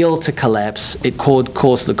cause the deal to collapse, it could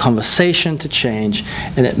cause the conversation to change,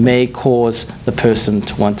 and it may cause the person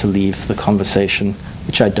to want to leave the conversation,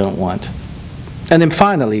 which I don't want. And then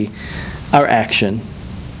finally, our action.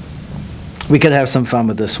 We could have some fun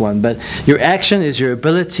with this one, but your action is your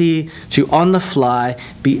ability to, on the fly,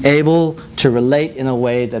 be able to relate in a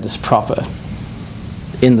way that is proper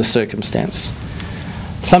in the circumstance.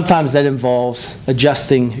 Sometimes that involves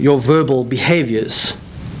adjusting your verbal behaviors.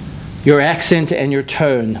 Your accent and your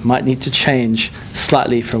tone might need to change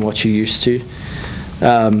slightly from what you're used to.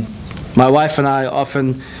 My wife and I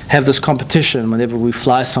often have this competition whenever we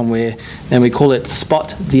fly somewhere, and we call it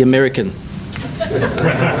Spot the American.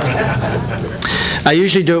 I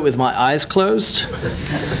usually do it with my eyes closed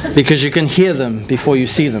because you can hear them before you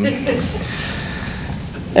see them.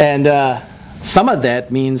 And some of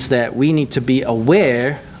that means that we need to be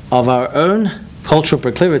aware of our own cultural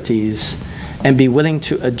proclivities and be willing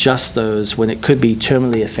to adjust those when it could be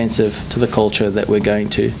terminally offensive to the culture that we're going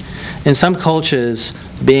to. In some cultures,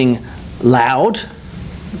 being loud,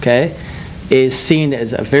 okay, is seen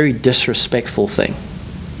as a very disrespectful thing.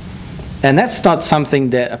 And that's not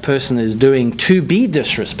something that a person is doing to be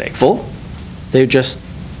disrespectful. They just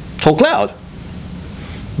talk loud.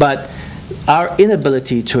 But our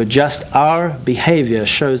inability to adjust our behavior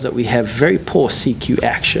shows that we have very poor CQ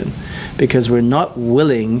action because we're not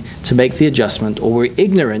willing to make the adjustment, or we're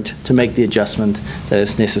ignorant to make the adjustment that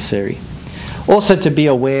is necessary. Also, to be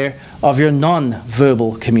aware of your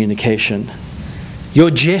non-verbal communication.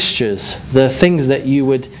 Your gestures, the things that you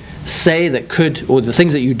would say that could, or the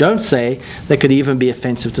things that you don't say that could even be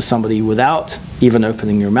offensive to somebody without even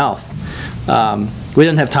opening your mouth. We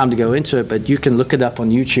don't have time to go into it, but you can look it up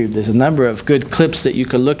on YouTube. There's a number of good clips that you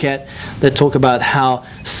can look at that talk about how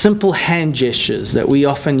simple hand gestures that we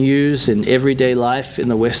often use in everyday life in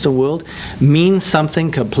the Western world mean something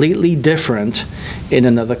completely different in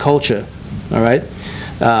another culture. All right?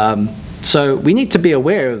 So we need to be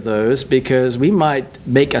aware of those, because we might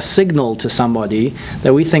make a signal to somebody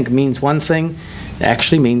that we think means one thing,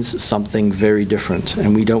 actually means something very different,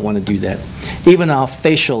 and we don't want to do that. Even our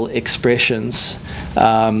facial expressions.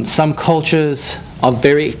 Some cultures are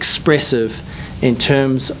very expressive in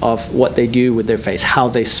terms of what they do with their face, how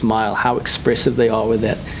they smile, how expressive they are with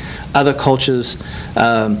that. Other cultures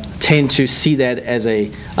tend to see that as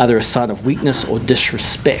either a sign of weakness or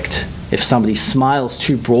disrespect. If somebody smiles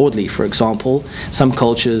too broadly, for example, some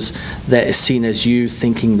cultures, that is seen as you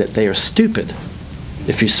thinking that they are stupid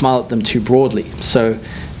if you smile at them too broadly. So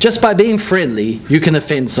just by being friendly, you can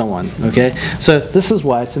offend someone, okay? So this is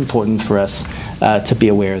why it's important for us to be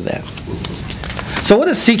aware of that. So what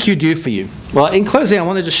does CQ do for you? Well, in closing, I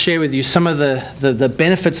want to just share with you some of the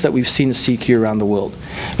benefits that we've seen of CQ around the world.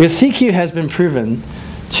 Because CQ has been proven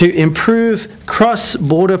to improve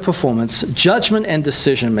cross-border performance, judgment and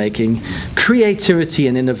decision-making, creativity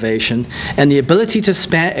and innovation, and the ability to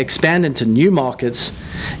expand into new markets,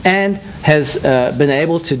 and has been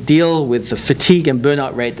able to deal with the fatigue and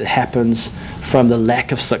burnout rate that happens from the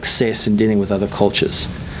lack of success in dealing with other cultures.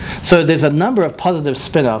 So there's a number of positive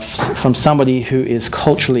spin-offs from somebody who is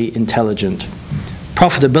culturally intelligent.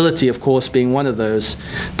 Profitability, of course, being one of those,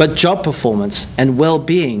 but job performance and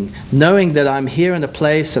well-being, knowing that I'm here in a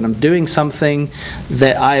place and I'm doing something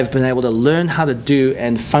that I have been able to learn how to do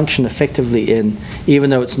and function effectively in, even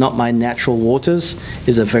though it's not my natural waters,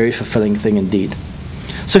 is a very fulfilling thing indeed.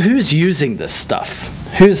 So who's using this stuff?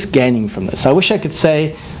 Who's gaining from this? I wish I could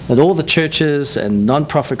say that all the churches and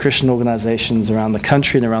non-profit Christian organizations around the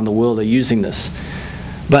country and around the world are using this.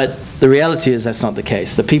 But the reality is that's not the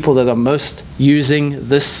case. The people that are most using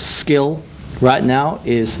this skill right now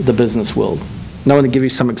is the business world. And I want to give you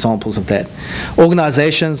some examples of that.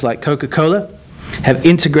 Organizations like Coca-Cola have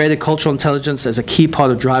integrated cultural intelligence as a key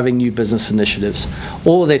part of driving new business initiatives.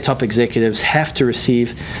 All of their top executives have to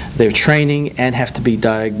receive their training and have to be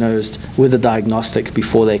diagnosed with a diagnostic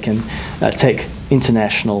before they can take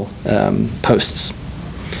international posts.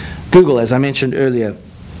 Google, as I mentioned earlier,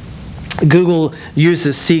 Google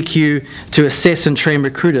uses CQ to assess and train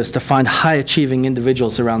recruiters to find high-achieving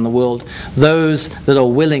individuals around the world, those that are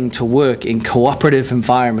willing to work in cooperative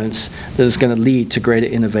environments that is going to lead to greater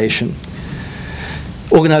innovation.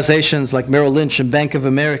 Organizations like Merrill Lynch and Bank of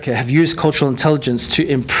America have used cultural intelligence to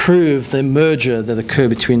improve the merger that occurred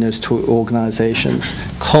between those two organizations,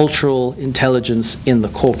 cultural intelligence in the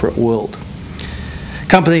corporate world.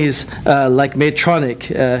 Companies like Medtronic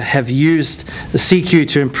have used the CQ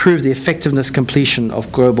to improve the effectiveness completion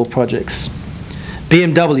of global projects.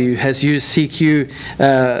 BMW has used CQ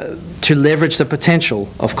to leverage the potential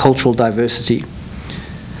of cultural diversity.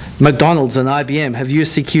 McDonald's and IBM have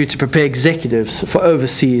used CQ to prepare executives for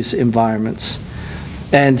overseas environments.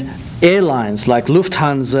 And airlines like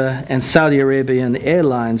Lufthansa and Saudi Arabian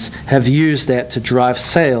Airlines have used that to drive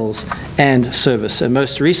sales and service. And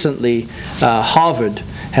most recently, Harvard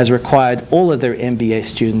has required all of their MBA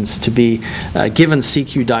students to be given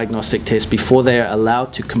CQ diagnostic tests before they are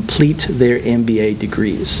allowed to complete their MBA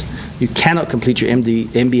degrees. You cannot complete your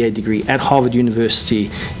MBA degree at Harvard University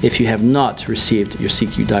if you have not received your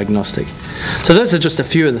CQ diagnostic. So those are just a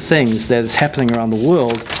few of the things that is happening around the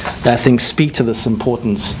world that I think speak to this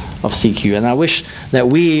importance of CQ. And I wish that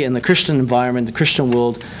we in the Christian environment, the Christian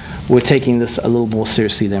world, were taking this a little more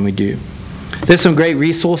seriously than we do. There's some great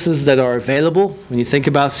resources that are available when you think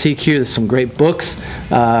about CQ. There's some great books.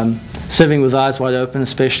 Serving with Eyes Wide Open,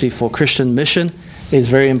 especially for Christian mission, is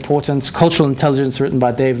very important. Cultural Intelligence, written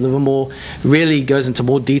by Dave Livermore, really goes into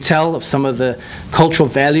more detail of some of the cultural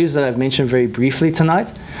values that I've mentioned very briefly tonight.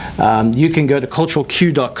 You can go to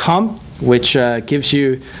culturalq.com, which gives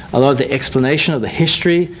you a lot of the explanation of the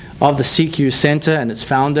history of the CQ Center and its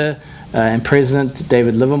founder and president,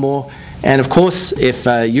 David Livermore. And of course, if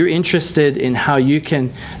you're interested in how you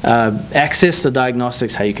can access the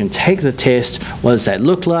diagnostics, how you can take the test, what does that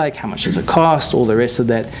look like, how much does it cost, all the rest of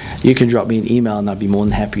that, you can drop me an email and I'd be more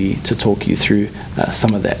than happy to talk you through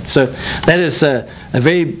some of that. So that is a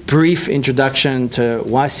very brief introduction to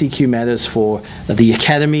why CQ matters for the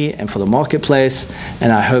Academy and for the marketplace,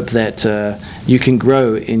 and I hope that you can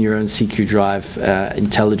grow in your own CQ Drive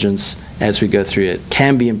intelligence as we go through it. It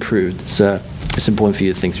can be improved. So it's important for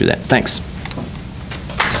you to think through that. Thanks.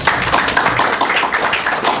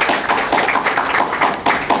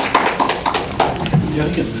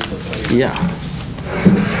 Yeah.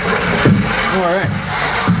 All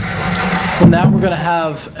right. Well, now we're going to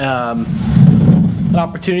have an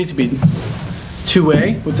opportunity to be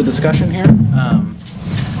two-way with the discussion here.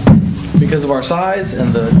 Because of our size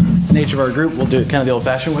and the nature of our group, we'll do it kind of the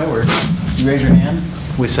old-fashioned way, where you raise your hand,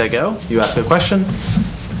 we say go, you ask a question.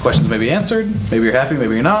 Questions may be answered. Maybe you're happy,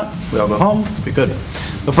 maybe you're not. We all go home. Be good.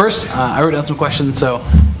 But first, I wrote down some questions. So,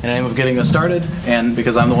 in the name of getting us started, and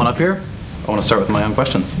because I'm the one up here, I want to start with my own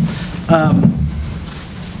questions.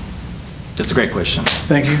 That's a great question.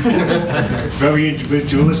 Thank you. Very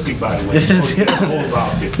individualistic, by the way. It is, yes. All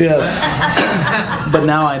about it. Yes. But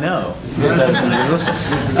now I know that it's individualistic.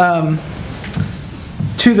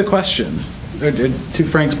 To the question, or to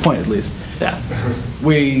Frank's point at least. Yeah.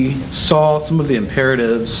 We saw some of the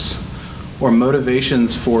imperatives or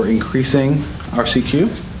motivations for increasing our CQ,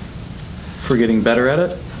 for getting better at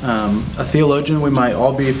it. A theologian we might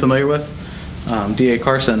all be familiar with, D.A.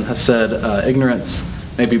 Carson, has said ignorance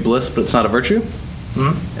may be bliss, but it's not a virtue.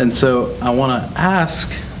 Mm-hmm. And so I want to ask,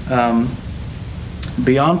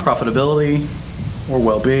 beyond profitability or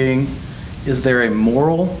well-being, is there a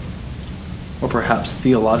moral or perhaps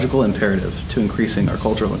theological imperative to increasing our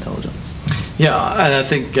cultural intelligence? Yeah, and I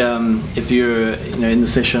think if you're in the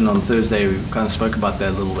session on Thursday, we kind of spoke about that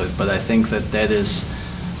a little bit, but I think that is,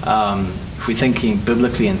 if we're thinking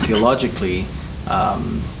biblically and theologically,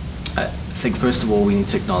 I think first of all we need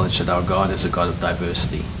to acknowledge that our God is a God of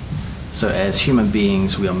diversity. So as human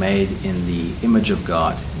beings, we are made in the image of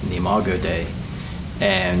God, in the Imago Dei,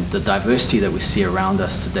 and the diversity that we see around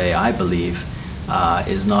us today, I believe,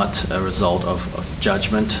 is not a result of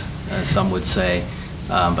judgment, as some would say,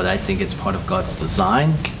 but I think it's part of God's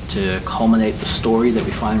design to culminate the story that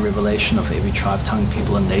we find in Revelation of every tribe, tongue,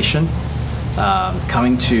 people, and nation.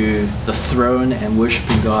 Coming to the throne and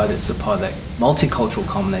worshiping God is a part of that multicultural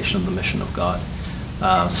culmination of the mission of God.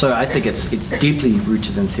 So I think it's deeply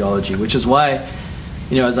rooted in theology, which is why,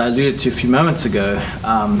 as I alluded to a few moments ago,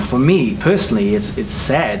 for me personally, it's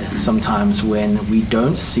sad sometimes when we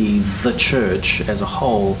don't see the church as a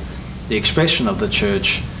whole, the expression of the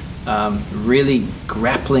church, really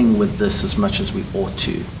grappling with this as much as we ought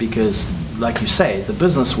to. Because, like you say, the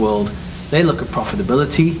business world, they look at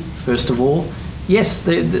profitability, first of all. Yes,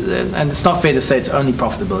 and it's not fair to say it's only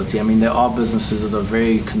profitability. I mean, there are businesses that are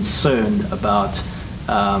very concerned about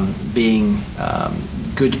being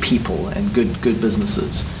good people and good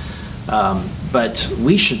businesses. But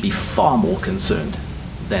we should be far more concerned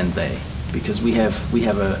than they, because we have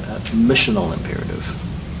a missional imperative.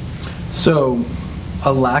 So,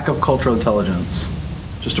 a lack of cultural intelligence,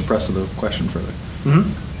 just to press the question further. Mm-hmm.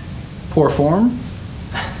 Poor form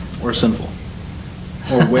or sinful?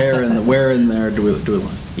 Or where in there do we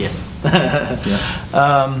lie? Yes.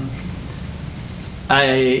 Yeah.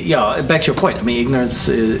 Back to your point. I mean, ignorance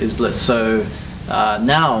is bliss. So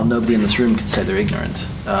now nobody in this room can say they're ignorant.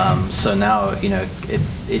 So now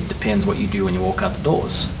it depends what you do when you walk out the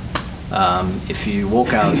doors. If you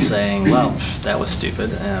walk out saying, well, that was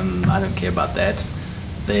stupid, I don't care about that,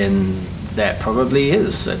 then that probably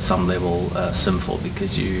is at some level sinful,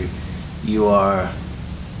 because you are,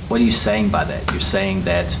 what are you saying by that? You're saying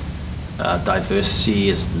that diversity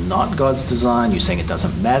is not God's design. You're saying it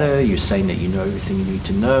doesn't matter. You're saying that you know everything you need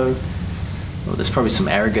to know. Well, there's probably some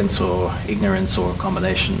arrogance or ignorance or a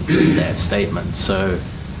combination in that statement. So,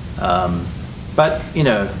 but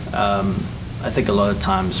I think a lot of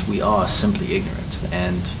times we are simply ignorant,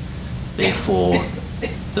 and therefore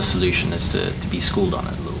the solution is to be schooled on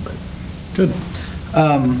it a little bit. Good.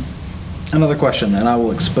 Another question, and I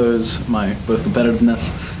will expose my both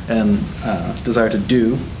competitiveness and desire to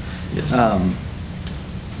do. Yes.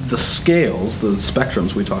 The scales, the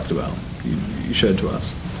spectrums we talked about, you showed to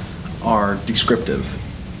us, are descriptive.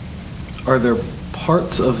 Are there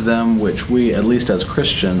parts of them which we, at least as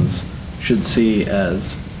Christians, should see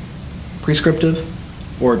as prescriptive,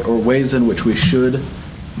 or ways in which we should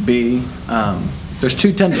be? There's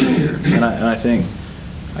two tendencies here, and I think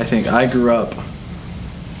I grew up,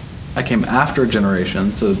 I came after a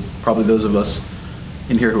generation, so probably those of us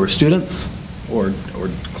in here who are students or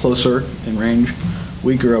closer in range,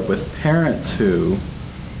 we grew up with parents who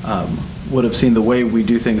would have seen the way we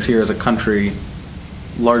do things here as a country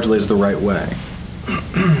largely as the right way.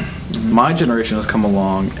 My generation has come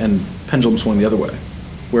along and pendulum swung the other way,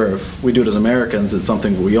 where if we do it as Americans, it's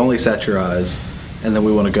something where we only set your eyes, and then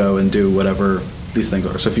we want to go and do whatever these things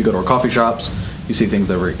are. So if you go to our coffee shops, you see things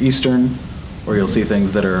that are Eastern, or you'll see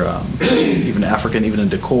things that are even African, even in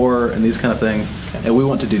decor and these kind of things. Okay. And we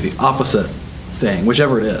want to do the opposite thing,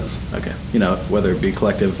 whichever it is. Okay. Whether it be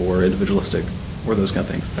collective or individualistic or those kind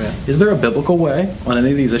of things. Okay. Is there a biblical way on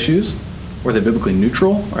any of these issues? Or are they biblically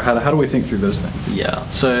neutral? Or how do we think through those things? Yeah.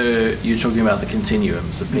 So you're talking about the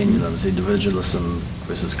continuums, the pendulums, individualism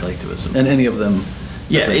versus collectivism. And any of them?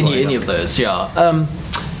 Yeah, any of those, yeah.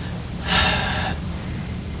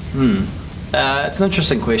 It's an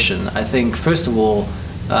interesting question. I think, first of all,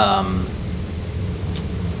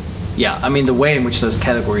 the way in which those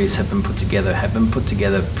categories have been put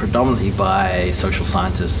together predominantly by social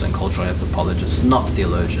scientists and cultural anthropologists, not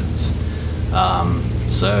theologians.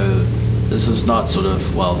 So this is not sort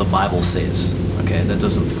of, well, the Bible says. Okay, that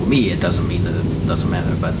doesn't, for me, it doesn't mean that it doesn't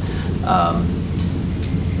matter, but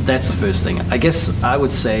that's the first thing. I guess I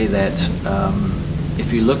would say that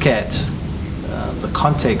if you look at the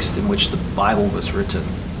context in which the Bible was written,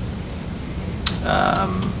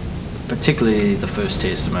 particularly the First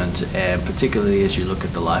Testament, and particularly as you look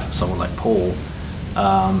at the life of someone like Paul,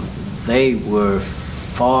 they were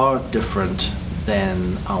far different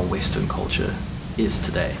than our Western culture is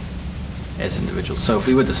today as individuals. So if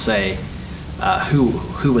we were to say,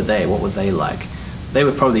 who were they? What were they like? They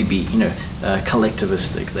would probably be,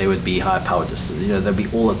 collectivistic. They would be high-powered. There'd be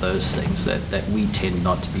all of those things that we tend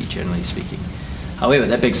not to be, generally speaking. However,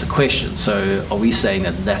 that begs the question, so are we saying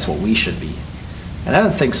that that's what we should be? And I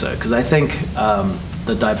don't think so, because I think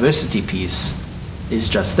the diversity piece is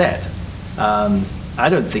just that. I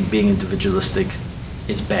don't think being individualistic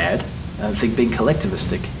is bad. I don't think being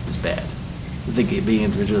collectivistic is bad. I think being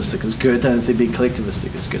individualistic is good. I don't think being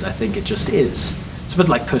collectivistic is good. I think it just is. It's a bit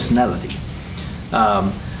like personality.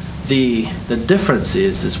 The difference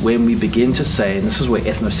is when we begin to say, and this is where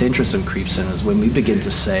ethnocentrism creeps in, is when we begin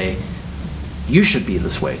to say, you should be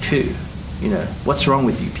this way too. What's wrong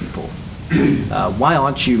with you people? Why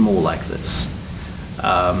aren't you more like this?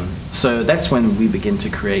 So that's when we begin to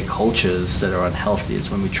create cultures that are unhealthy, is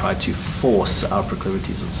when we try to force our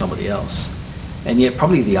proclivities on somebody else. And yet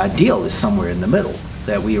probably the ideal is somewhere in the middle,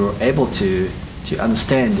 that we were able to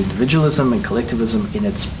understand individualism and collectivism in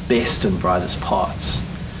its best and brightest parts.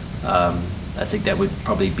 I think that would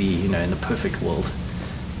probably be, in the perfect world,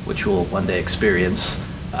 which we'll one day experience,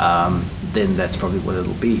 then that's probably what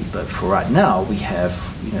it'll be. But for right now, we have,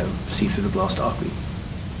 see through the glass darkly.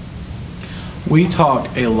 We talk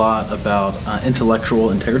a lot about intellectual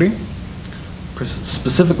integrity,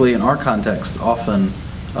 specifically in our context, often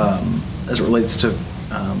as it relates to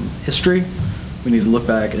history. We need to look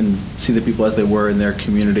back and see the people as they were in their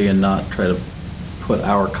community and not try to put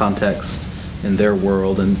our context in their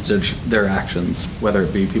world and judge their actions, whether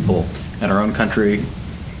it be people in our own country,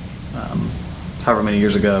 however many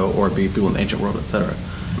years ago, or it be people in the ancient world, etc.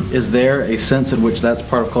 Is there a sense in which that's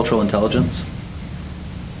part of cultural intelligence?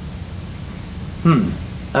 Can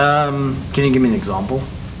you give me an example?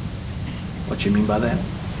 What you mean by that?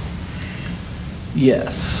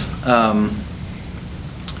 Yes.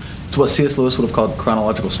 It's what C.S. Lewis would have called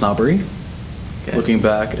chronological snobbery. Okay. Looking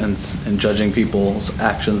back and judging people's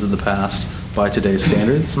actions in the past by today's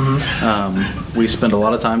standards. We spend a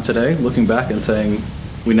lot of time today looking back and saying,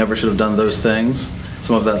 we never should have done those things.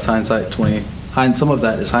 Some of that's some of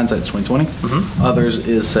that is hindsight's 2020. Others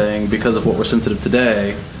is saying because of what we're sensitive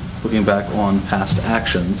today, looking back on past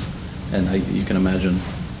actions, and you can imagine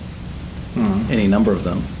any number of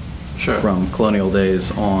them. Sure. From colonial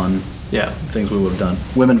days on, things we would have done.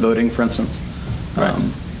 Women voting, for instance. Right.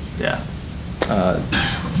 Yeah.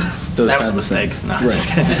 Those That was kinds a of mistake. things. No, Right. just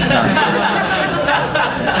kidding.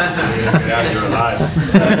 Yeah, you're alive.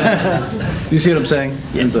 You see what I'm saying?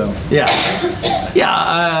 Yes. And so,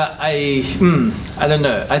 I don't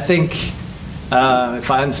know. I think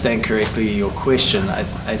if I understand correctly your question,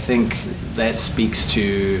 I think that speaks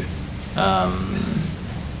to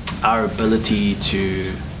our ability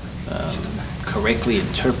to correctly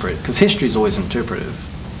interpret, because history is always interpretive.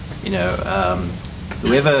 You know,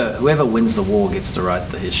 whoever wins the war gets to write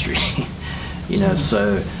the history. You know,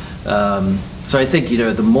 so I think, you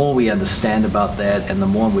know, the more we understand about that, and the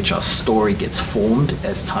more in which our story gets formed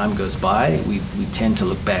as time goes by, we tend to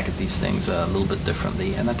look back at these things a little bit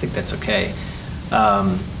differently, and I think that's okay.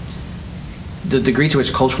 The degree to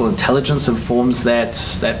which cultural intelligence informs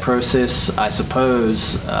that process, I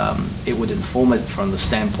suppose it would inform it from the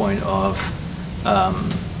standpoint of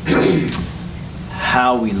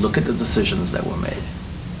how we look at the decisions that were made.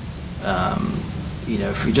 You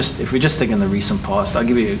know, if we just think in the recent past, I'll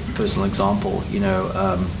give you a personal example. You know,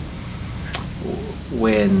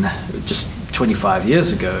 when just 25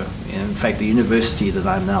 years ago, in fact, the university that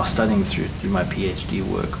I'm now studying through my PhD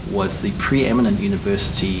work was the preeminent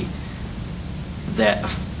university that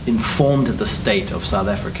informed the state of South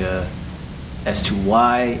Africa as to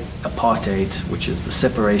why apartheid, which is the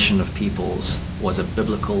separation of peoples, was a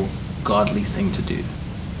biblical, godly thing to do.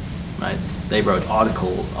 Right? They wrote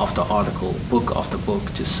article after article, book after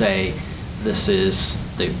book, to say this is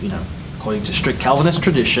according to strict Calvinist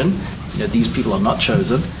tradition, you know, these people are not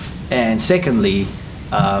chosen, and secondly,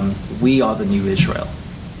 we are the new Israel,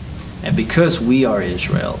 and because we are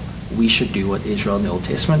Israel, we should do what Israel in the Old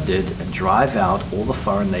Testament did and drive out all the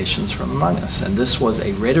foreign nations from among us. And this was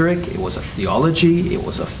a rhetoric, it was a theology, it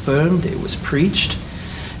was affirmed, it was preached.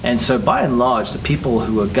 And so by and large, the people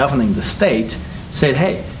who were governing the state said,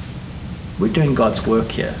 hey, we're doing God's work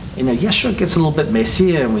here. You know, yes, sure, it gets a little bit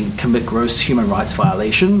messy and we commit gross human rights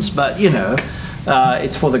violations, but, you know,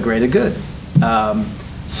 it's for the greater good.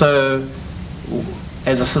 So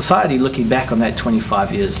as a society, looking back on that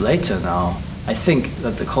 25 years later now, I think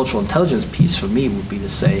that the cultural intelligence piece for me would be to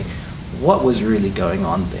say, what was really going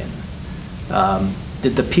on then?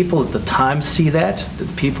 Did the people at the time see that? Did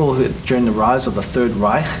the people who, during the rise of the Third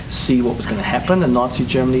Reich, see what was going to happen in Nazi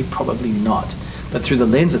Germany? Probably not. But through the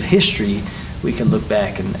lens of history, we can look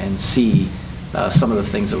back and see some of the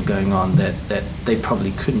things that were going on that they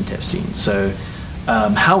probably couldn't have seen. So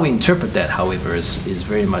how we interpret that, however, is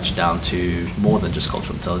very much down to more than just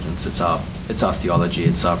cultural intelligence. It's our theology,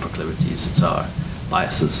 it's our proclivities, it's our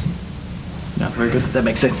biases. yeah, very good. That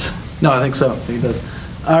makes sense. No, I think so. I think it does.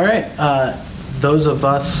 All right. Those of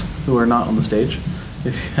us who are not on the stage, if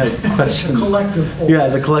you had questions. The collective whole. Yeah,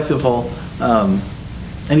 the collective whole.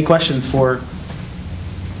 Any questions for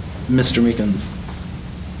Mr. Meekins?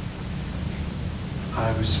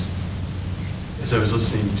 As I was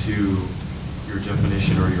listening to your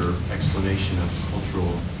definition or your explanation of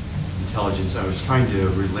cultural intelligence, I was trying to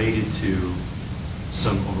relate it to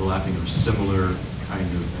some overlapping or similar kind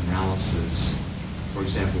of analysis. For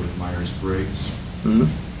example, with Myers-Briggs,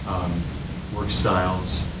 work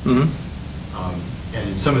styles,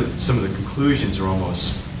 and some of the conclusions are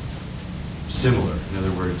almost similar. In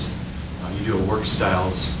other words, you do a work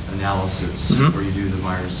styles analysis, or you do the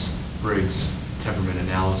Myers-Briggs temperament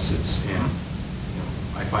analysis, and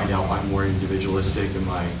I find out I'm more individualistic, and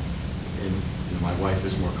my wife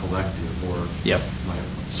is more collective. Or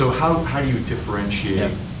so how do you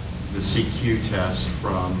differentiate the CQ test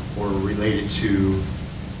from, or relate it to?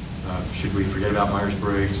 Should we forget about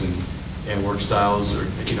Myers-Briggs and work styles, or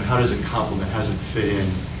how does it complement? How does it fit in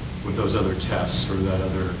with those other tests or that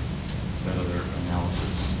other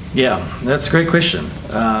analysis? Yeah, that's a great question.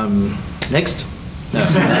 Next? No.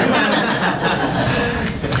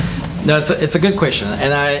 No, it's a good question,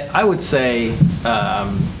 and I would say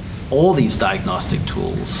all these diagnostic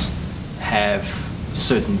tools have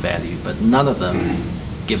certain value, but none of them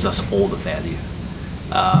gives us all the value.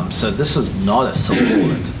 So this is not a silver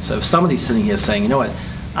bullet. So if somebody's sitting here saying, you know what,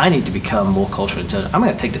 I need to become more culturally intelligent, I'm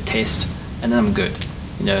going to take the test and then I'm good.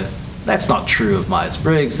 That's not true of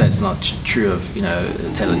Myers-Briggs, that's not true of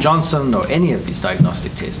Taylor-Johnson or any of these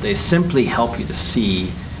diagnostic tests. They simply help you to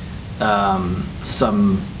see some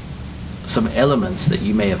elements that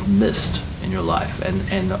you may have missed in your life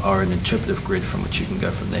and are an interpretive grid from which you can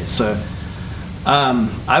go from there. So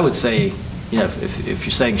I would say, if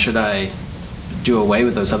you're saying, should I do away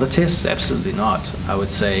with those other tests? Absolutely not. I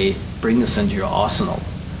would say, bring this into your arsenal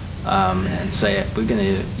and say, we're going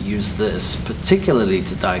to use this particularly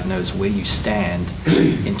to diagnose where you stand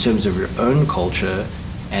in terms of your own culture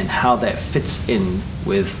and how that fits in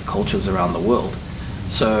with cultures around the world.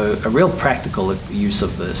 So a real practical use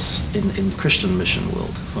of this in Christian mission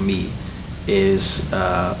world for me is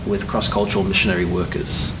with cross-cultural missionary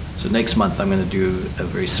workers. So next month I'm going to do a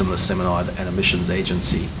very similar seminar at a missions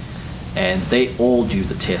agency, and they all do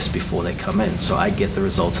the test before they come in. So I get the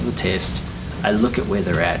results of the test, I look at where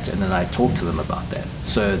they're at, and then I talk to them about that.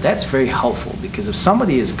 So that's very helpful, because if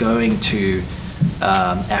somebody is going to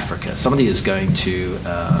Africa, somebody is going to,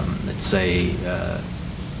 let's say,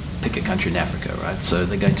 pick a country in Africa, right? So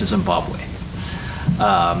they're going to Zimbabwe.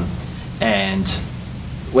 And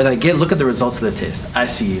when I look at the results of the test, I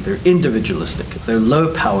see they're individualistic, they're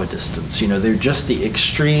low power distance, they're just the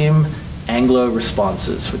extreme Anglo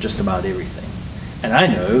responses for just about everything. And I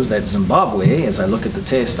know that Zimbabwe, as I look at the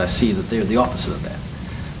test, I see that they're the opposite of that.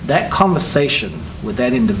 That conversation with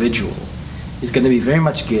that individual is going to be very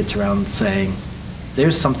much geared around saying,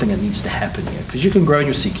 there's something that needs to happen here, because you can grow in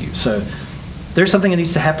your CQ. So there's something that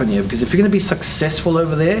needs to happen here, because if you're going to be successful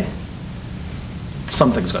over there,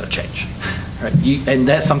 something's got to change. Right? And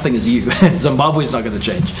that something is you. Zimbabwe's not going to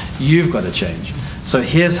change. You've got to change. So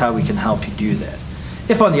here's how we can help you do that.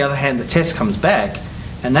 If, on the other hand, the test comes back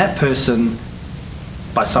and that person,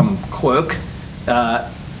 by some quirk,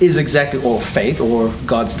 is exactly, or fate, or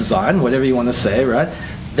God's design, whatever you want to say, right?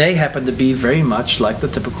 They happen to be very much like the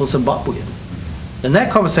typical Zimbabwean. Then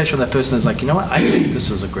that conversation with that person is like, you know what, I think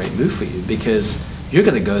this is a great move for you, because you're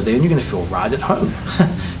going to go there and you're going to feel right at home.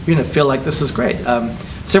 You're going to feel like this is great.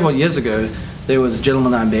 Several years ago, there was a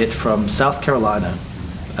gentleman I met from South Carolina.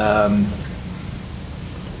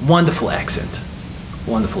 Wonderful accent.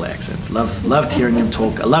 Wonderful accent. Loved hearing him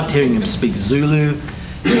talk. I loved hearing him speak Zulu.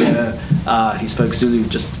 He spoke Zulu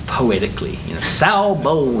just poetically.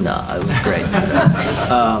 Sawubona. It was great.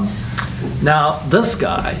 Now, this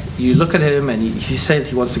guy, you look at him and he said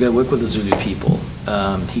he wants to go work with the Zulu people.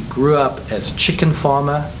 He grew up as a chicken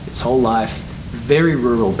farmer his whole life, very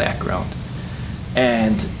rural background.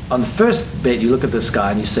 And on the first bit, you look at this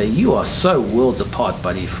guy and you say, you are so worlds apart,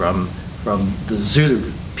 buddy, from the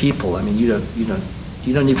Zulu people. I mean, you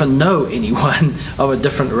don't even know anyone of a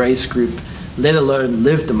different race group, let alone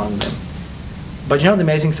lived among them. But you know what the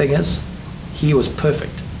amazing thing is? He was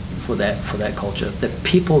perfect for that culture. The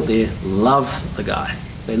people there love the guy.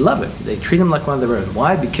 They love him. They treat him like one of their own.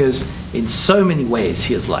 Why? Because in so many ways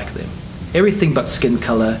he is like them. Everything but skin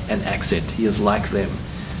color and accent, he is like them.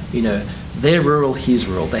 They're rural, he's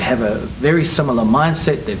rural. They have a very similar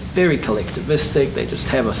mindset. They're very collectivistic. They just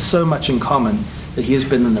have so much in common that he has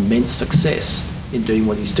been an immense success in doing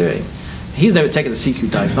what he's doing. He's never taken a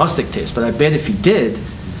CQ diagnostic test, but I bet if he did,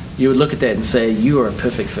 you would look at that and say, you are a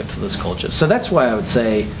perfect fit for this culture. So that's why I would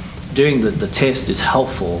say doing the test is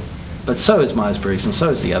helpful, but so is Myers-Briggs, and so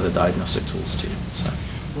is the other diagnostic tools too. So.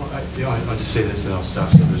 Well, I'll just say this and I'll stop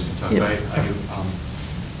so others can talk. Yeah.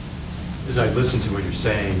 As I listen to what you're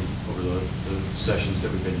saying over the sessions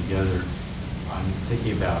that we've been together, I'm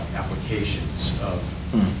thinking about applications of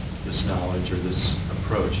this knowledge or this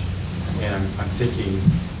approach. And I'm thinking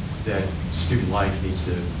that student life needs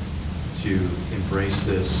to embrace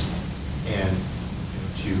this and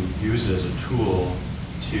to use it as a tool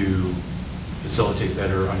to facilitate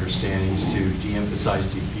better understandings, to de-emphasize,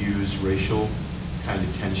 diffuse racial kind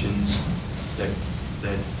of tensions that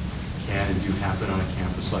can and do happen on a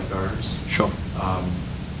campus like ours. Sure.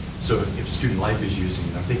 So if student life is using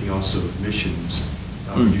it, I'm thinking also of missions,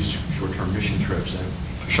 use short-term mission trips.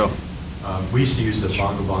 For sure. We used to use the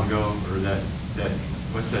bongo bongo, or that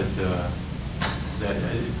what's that? That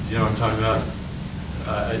you know what I'm talking about?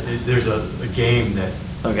 There's a game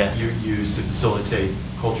that you use to facilitate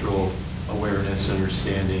cultural awareness and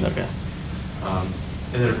understanding. Okay.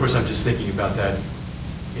 And then of course I'm just thinking about that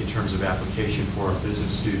in terms of application for our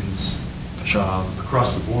business students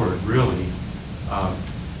across the board, really.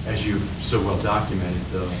 As you've so well documented,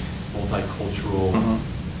 the multicultural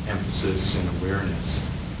emphasis and awareness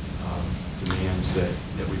demands that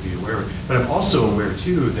we be aware of. But I'm also aware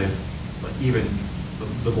too that even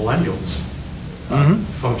the millennials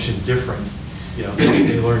function different.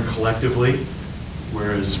 They learn collectively,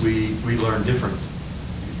 whereas we learn different.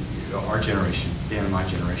 Our generation, Dan and my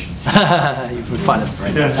generation. You've been fun,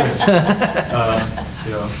 right? Yes.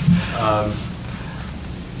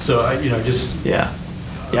 So just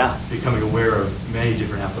becoming aware of many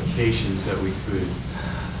different applications that we could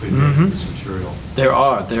could make this material? There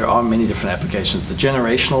are many different applications. The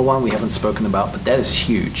generational one we haven't spoken about, but that is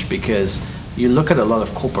huge because you look at a lot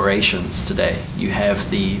of corporations today. You have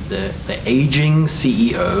the aging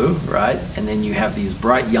CEO, right? And then you have these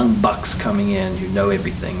bright young bucks coming in who know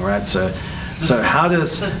everything, right? So how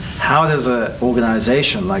does an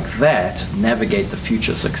organization like that navigate the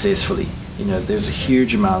future successfully? You know, there's a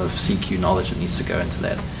huge amount of CQ knowledge that needs to go into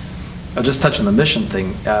that. I'll just touch on the mission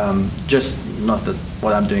thing. Just not that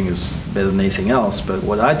what I'm doing is better than anything else, but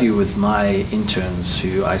what I do with my interns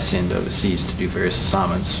who I send overseas to do various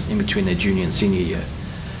assignments in between their junior and senior year,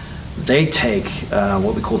 they take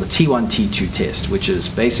what we call the T1, T2 test, which is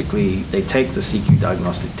basically they take the CQ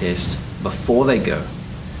diagnostic test before they go.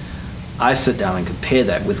 I sit down and compare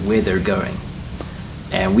that with where they're going.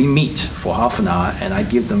 And we meet for half an hour and I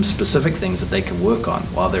give them specific things that they can work on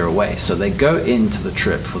while they're away. So they go into the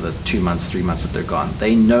trip for the 2 months, 3 months that they're gone.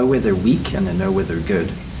 They know where they're weak and they know where they're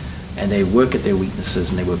good. And they work at their weaknesses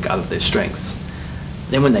and they work out of their strengths.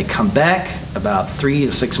 Then when they come back, about 3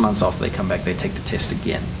 to 6 months after they come back, they take the test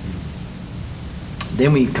again.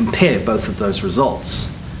 Then we compare both of those results.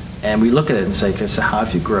 And we look at it and say, okay, so how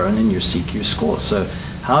have you grown in your CQ score? So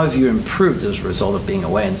how have you improved as a result of being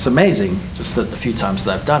away? And it's amazing, just that the few times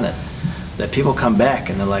that I've done it, that people come back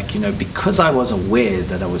and they're like, you know, because I was aware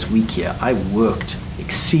that I was weak here, I worked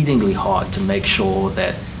exceedingly hard to make sure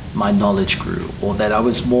that my knowledge grew, or that I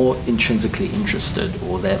was more intrinsically interested,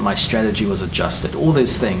 or that my strategy was adjusted, all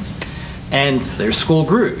those things. And their score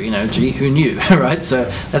grew, you know, gee, who knew, right? So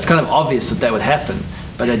that's kind of obvious that that would happen.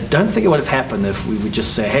 But I don't think it would have happened if we would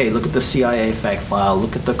just say, hey, look at the CIA fact file,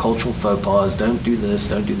 look at the cultural faux pas, don't do this,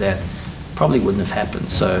 don't do that. Probably wouldn't have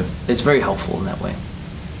happened. So it's very helpful in that way.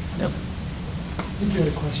 Yep. You had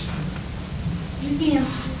a question. You can.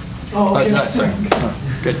 Oh, okay. No, sorry.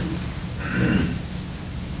 Oh, good.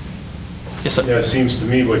 Yes, sir. Yeah, it seems to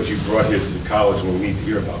me what you brought here to the college when we need to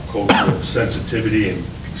hear about cultural sensitivity and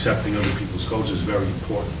accepting other people's culture is very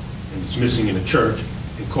important. And it's missing in the church.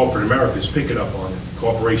 And corporate America is picking up on it,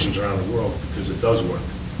 corporations around the world, because it does work.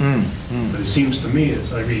 But it seems to me,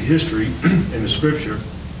 as I read history in the scripture,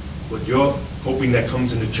 what you're hoping that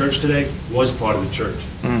comes into church today was part of the church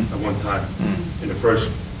at one time, in the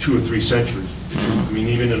first 2 or 3 centuries. I mean,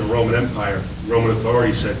 even in the Roman Empire, Roman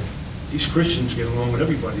authorities said, these Christians get along with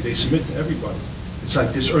everybody, they submit to everybody. It's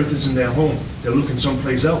like this earth isn't their home, they're looking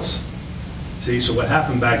someplace else. See, so what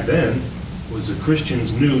happened back then was the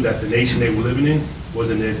Christians knew that the nation they were living in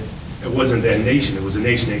it wasn't their nation, it was the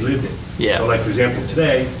nation they lived in. Yeah. So like, for example,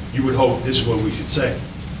 today, you would hope this is what we should say.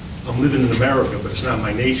 I'm living in America, but it's not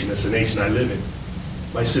my nation, it's the nation I live in.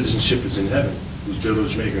 My citizenship is in heaven, who's builder,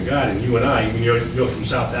 maker, and God. And you and I, when you're from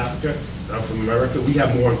South Africa, and I'm from America, we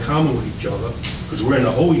have more in common with each other, because we're in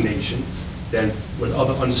the holy nation, than with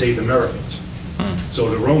other unsaved Americans. So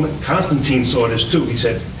Constantine saw this too. He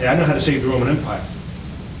said, hey, I know how to save the Roman Empire.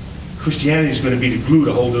 Christianity is going to be the glue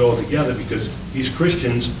to hold it all together, because these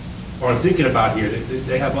Christians aren't thinking about here.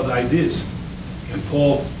 They have other ideas. And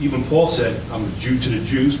even Paul said, I'm a Jew to the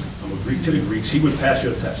Jews, I'm a Greek to the Greeks. He would pass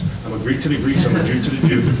your test. I'm a Greek to the Greeks, I'm a Jew to the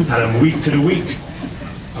Jews, and I'm weak to the weak.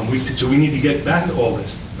 So we need to get back to all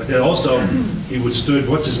this. But then also, he withstood,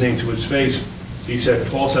 what's his name, to his face. He said,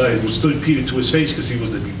 Paul said, I withstood Peter to his face because he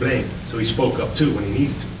was to be blamed. So he spoke up too when he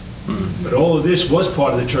needed to. But all of this was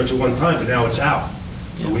part of the church at one time, but now it's out.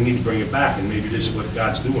 So we need to bring it back, and maybe this is what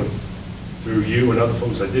God's doing through you and other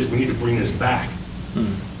folks like this. We need to bring this back,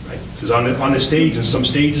 right? Because on the stage, in some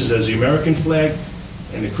stages, there's the American flag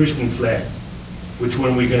and the Christian flag. Which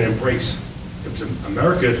one are we going to embrace? If it's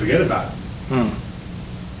America, forget about it.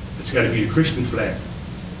 It's got to be the Christian flag.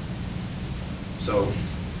 So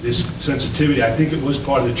this sensitivity, I think it was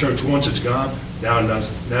part of the church once. It's gone. Now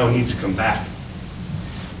it needs to come back.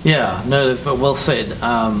 Yeah, no, well said.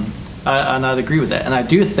 And I'd agree with that. And I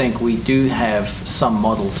do think we do have some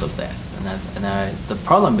models of that. And the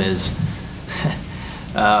problem is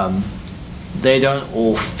they don't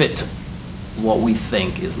all fit what we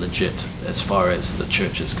think is legit as far as the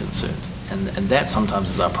church is concerned. And that sometimes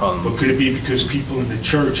is our problem. But could it be because people in the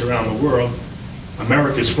church around the world,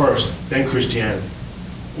 America's first, then Christianity?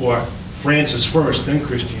 Or France is first, then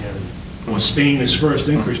Christianity? Or Spain is first,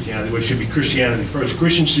 then Christianity, where it should be Christianity first.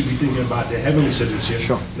 Christians should be thinking about their heavenly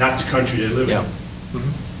citizenship, not the country they live in.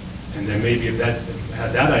 And then maybe if that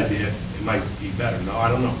had that idea, it might be better. No, I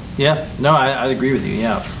don't know. Yeah, no, I agree with you,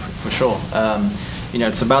 yeah, for sure. You know,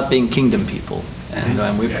 it's about being kingdom people,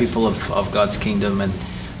 and we're people of God's kingdom, and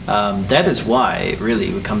that is why,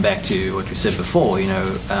 really, we come back to what we said before, you know,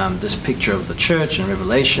 this picture of the church in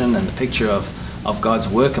Revelation and the picture of of God's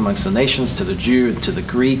work amongst the nations, to the Jew, to the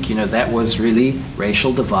Greek. That was really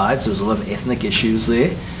racial divides. There was a lot of ethnic issues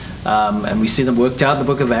there. And we see them worked out in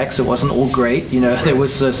the book of Acts. It wasn't all great. There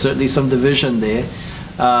was certainly some division there.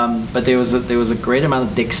 But there was a great amount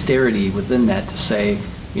of dexterity within that to say,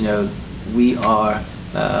 we are,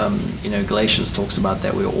 Galatians talks about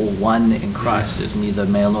that we're all one in Christ. There's neither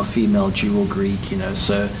male nor female, Jew or Greek,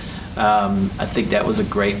 So I think that was a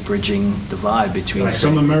great bridging divide between. Like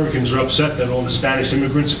some Americans are upset that all the Spanish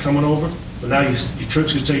immigrants are coming over, but now your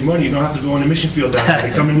church can save money. You don't have to go on the mission field down there.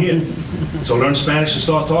 They come in here. So learn Spanish and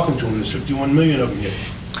start talking to them. There's 51 million of them here.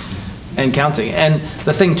 And counting. And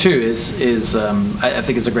the thing too is I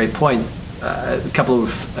think it's a great point. A couple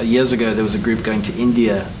of years ago, there was a group going to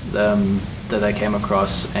India that I came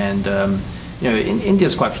across, and India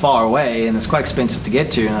is quite far away and it's quite expensive to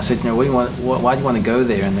get to. And I said, why do you want to go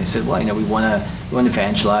there? And they said, well, we want to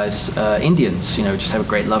evangelize Indians. Just have a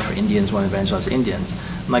great love for Indians. Want to evangelize Indians.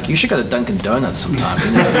 I'm like, you should go to Dunkin' Donuts sometime,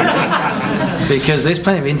 because there's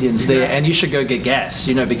plenty of Indians there, and you should go get gas,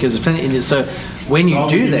 because there's plenty of Indians. So when you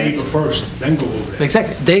do that, first, then go over there.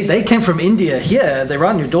 Exactly. They came from India here. They're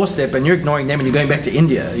on your doorstep, and you're ignoring them, and you're going back to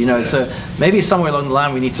India. Yes. So maybe somewhere along the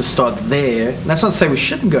line we need to start there. And that's not to say we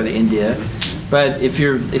shouldn't go to India, but if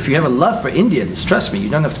you have a love for Indians, trust me, you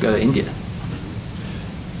don't have to go to India.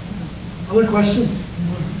 Other questions?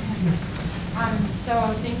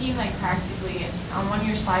 So thinking like practically, on one of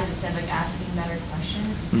your slides it said like asking better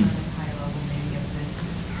questions is kind of the high level maybe of this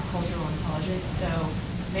cultural intelligence. So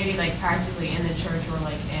maybe like practically in the church or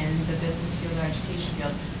like in the business field or education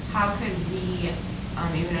field, how could we,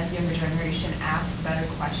 even as the younger generation, ask better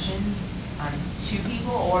questions to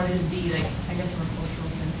people, or just be like, I guess, more cultural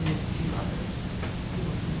sensitive to other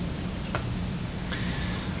people?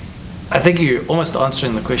 I think you're almost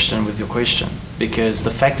answering the question with your question, because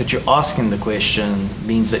the fact that you're asking the question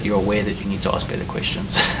means that you're aware that you need to ask better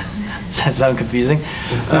questions. Does that sound confusing?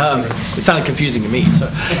 It sounded confusing to me. So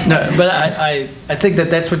no, but I think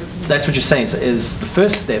that's what you're saying is the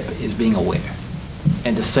first step is being aware,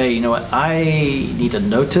 and to say, I need to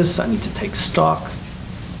notice, I need to take stock,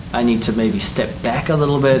 I need to maybe step back a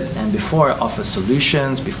little bit, and before I offer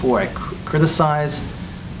solutions, before I criticize,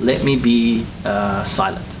 let me be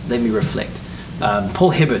silent. Let me reflect. Paul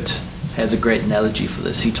Hibbert has a great analogy for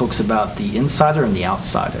this. He talks about the insider and the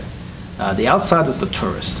outsider. The outsider is the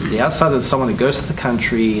tourist. The outsider is someone who goes to the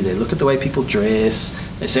country, they look at the way people dress,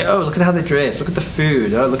 they say, oh, look at how they dress, look at the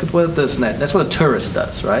food, oh, look at what this and that. That's what a tourist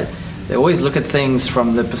does, right? They always look at things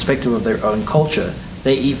from the perspective of their own culture.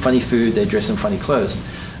 They eat funny food, they dress in funny clothes.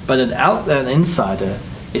 But an insider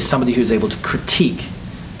is somebody who's able to critique,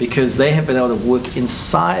 because they have been able to work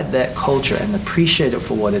inside that culture and appreciate it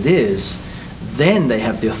for what it is. Then they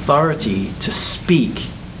have the authority to speak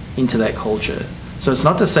into that culture. So it's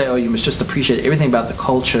not to say, oh, you must just appreciate everything about the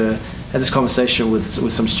culture. I had this conversation with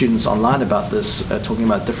some students online about this, talking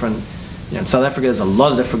about different, in South Africa there's a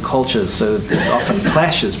lot of different cultures, so there's often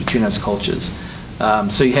clashes between those cultures.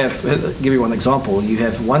 So you have, I'll give you one example, you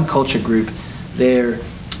have one culture group, their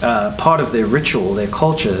part of their ritual, their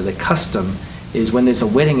culture, their custom, is when there's a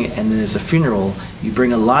wedding and there's a funeral, you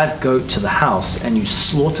bring a live goat to the house and you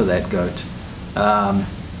slaughter that goat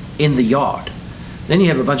in the yard. Then you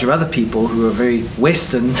have a bunch of other people who are very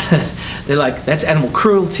Western. They're like, that's animal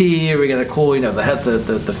cruelty. We're going to call,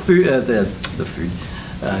 the food,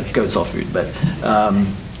 goats are food, but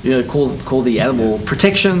call the Animal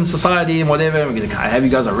Protection Society and whatever. We're going to have you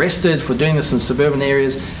guys arrested for doing this in suburban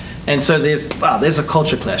areas. And so there's a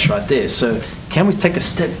culture clash right there. So can we take a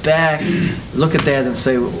step back, look at that and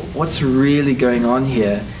say, what's really going on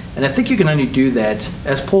here? And I think you can only do that,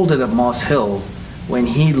 as Paul did at Mars Hill, when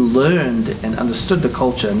he learned and understood the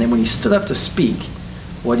culture, and then when he stood up to speak,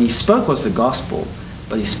 what he spoke was the gospel,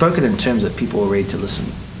 but he spoke it in terms that people were ready to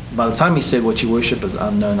listen. By the time he said, what you worship is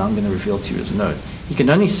unknown, I'm going to reveal to you as known. He can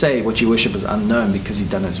only say what you worship is unknown because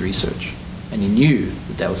he'd done his research, and he knew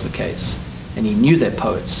that that was the case. And he knew their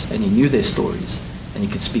poets, and he knew their stories, and he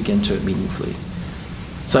could speak into it meaningfully.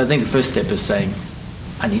 So I think the first step is saying,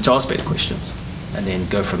 I need to ask better questions, and then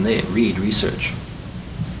go from there, read, research.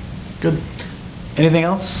 Good. Anything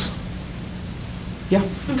else? Yeah.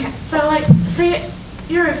 Okay, so like, say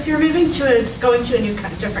if you're moving to going to a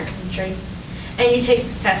different country, and you take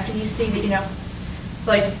this test and you see that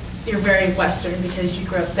like you're very Western because you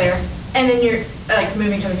grew up there, and then you're like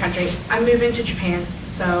moving to the country. I'm moving to Japan,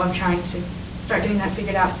 so I'm trying to start getting that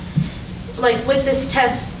figured out. Like with this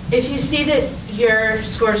test, if you see that your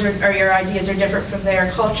scores or your ideas are different from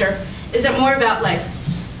their culture, is it more about like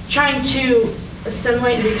trying to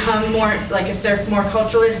assimilate and become more, like if they're more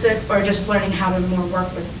culturalistic, or just learning how to more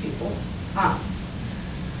work with people?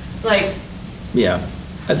 Like Yeah.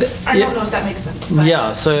 I don't know if that makes sense. But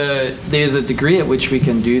Yeah, so there's a degree at which we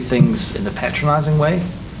can do things in a patronizing way.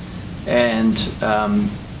 And,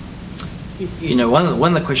 you know, one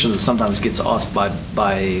of the questions that sometimes gets asked by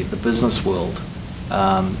the business world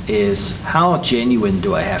is, how genuine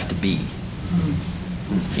do I have to be?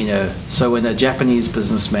 You know, so when a Japanese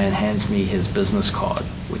businessman hands me his business card,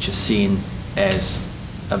 which is seen as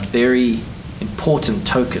a very important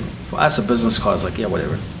token. For us, a business card is like, yeah,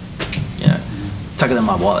 whatever. You know, tuck it in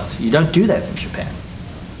my wallet. You don't do that in Japan,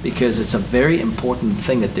 because it's a very important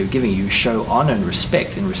thing that they're giving you. You show honor and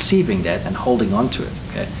respect in receiving that and holding on to it,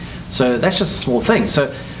 okay? So that's just a small thing.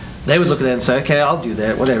 So they would look at that and say, okay, I'll do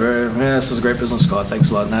that, whatever. Yeah, this is a great business card,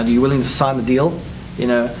 thanks a lot. Now, are you willing to sign the deal? You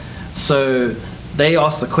know, so they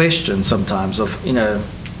ask the question sometimes of, you know,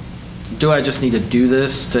 do I just need to do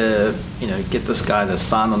this to, you know, get this guy to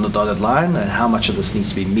sign on the dotted line, and how much of this needs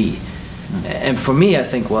to be me? And for me, I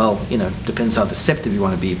think, well, you know, depends how deceptive you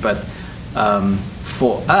want to be, but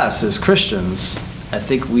for us as Christians, I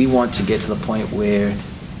think we want to get to the point where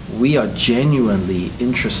we are genuinely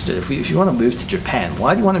interested. If you want to move to Japan,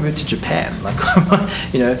 why do you want to move to Japan? Like,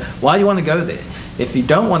 you know, why do you want to go there? If you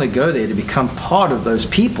don't want to go there to become part of those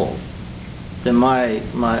people, then my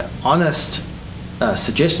honest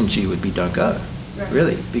suggestion to you would be, don't go, Right.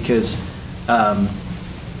 really, because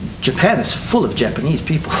Japan is full of Japanese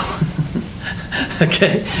people.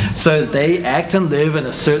 Okay, so they act and live in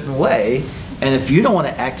a certain way, and if you don't want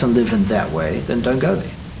to act and live in that way, then don't go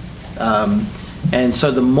there. And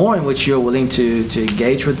so the more in which you're willing to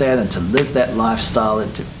engage with that and to live that lifestyle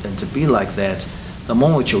and to be like that, the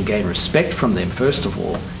more in which you'll gain respect from them, first of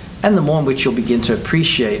all, and the more in which you'll begin to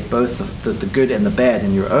appreciate both the good and the bad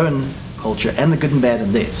in your own culture and the good and bad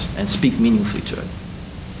in theirs, and speak meaningfully to it.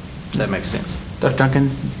 Does that make sense? Dr.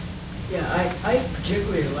 Duncan? Yeah, I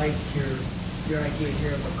particularly like your idea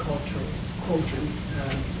here of a cultural quotient.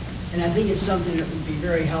 And I think it's something that would be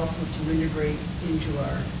very helpful to integrate into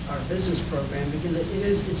our business program, because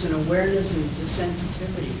it's an awareness and it's a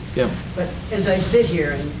sensitivity. Yeah. But as I sit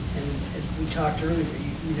here, and as we talked earlier,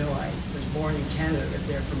 you know, I was born in Canada, lived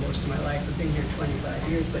there for most of my life. I've been here 25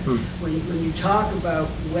 years. But when you talk about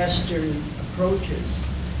Western approaches,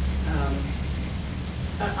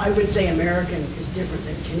 I would say American is different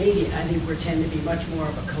than Canadian. I think we tend to be much more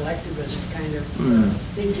of a collectivist kind of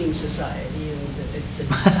thinking society, and it's a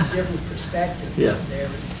different perspective there.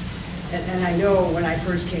 And I know when I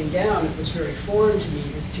first came down, it was very foreign to me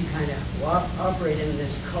to kind of operate in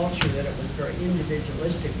this culture that it was very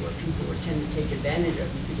individualistic, where people would tend to take advantage of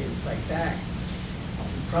you if you didn't fight back.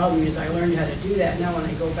 The problem is I learned how to do that. Now when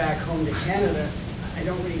I go back home to Canada, I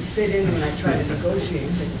don't really fit in when I try to negotiate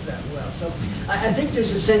things that well. So I think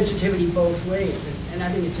there's a sensitivity both ways, and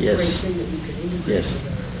I think it's a great thing that we could integrate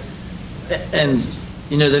with our And,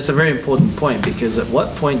 you know, that's a very important point, because at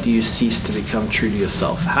what point do you cease to become true to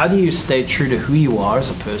yourself? How do you stay true to who you are as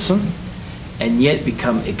a person and yet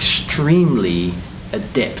become extremely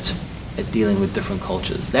adept at dealing with different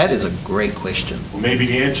cultures? That is a great question. Well, maybe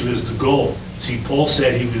the answer is the goal. See, Paul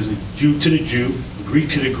said he was a Jew to the Jew, a Greek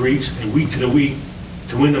to the Greeks, and weak to the weak,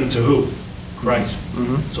 to win them to who? Christ.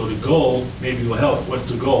 So the goal maybe will help. What's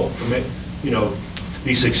the goal? You know, to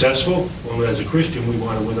be successful, well, as a Christian, we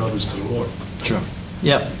want to win others to the Lord. Sure.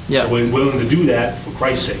 Yeah, yeah. So we're willing to do that for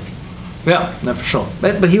Christ's sake. Yeah, no, for sure.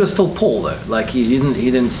 But he was still Paul, though. Like, he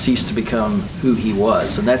didn't cease to become who he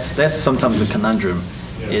was, and that's sometimes a conundrum.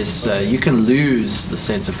 Is you can lose the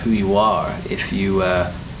sense of who you are if you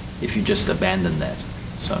just abandon that.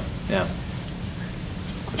 So yeah.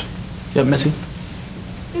 Yeah, Missy?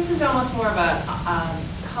 This is almost more of a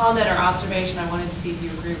comment or observation. I wanted to see if you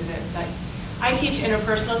agree with it. Like, I teach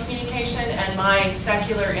interpersonal communication, and my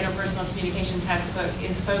secular interpersonal communication textbook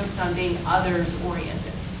is focused on being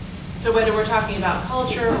others-oriented. So whether we're talking about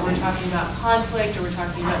culture, or we're talking about conflict, or we're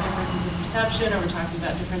talking about differences in perception, or we're talking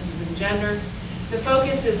about differences in gender, the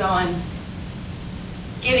focus is on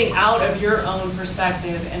getting out of your own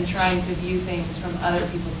perspective and trying to view things from other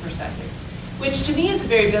people's perspectives, which to me is a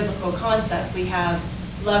very biblical concept. We have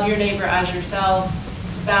love your neighbor as yourself,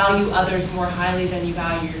 value others more highly than you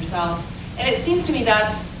value yourself. And it seems to me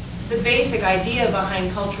that's the basic idea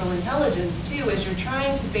behind cultural intelligence too, is you're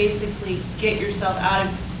trying to basically get yourself out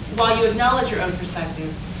of, while you acknowledge your own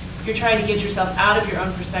perspective, you're trying to get yourself out of your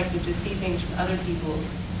own perspective to see things from other people's,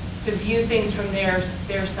 to view things from their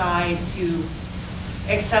side, to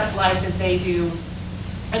accept life as they do.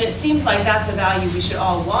 And it seems like that's a value we should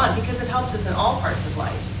all want, because it helps us in all parts of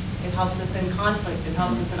life. It helps us in conflict. It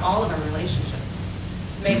helps us in all of our relationships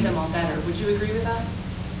to make them all better. Would you agree with that?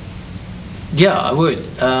 Yeah, I would.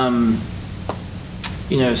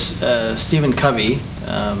 You know, Stephen Covey,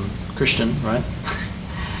 Christian, right?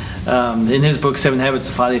 In his book, 7 Habits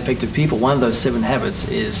of Highly Effective People, one of those 7 habits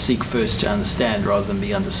is seek first to understand rather than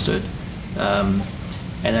be understood. And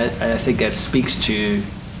I think that speaks to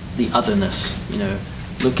the otherness,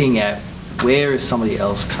 looking at where is somebody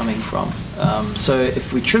else coming from. So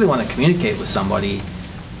if we truly want to communicate with somebody,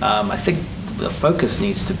 I think the focus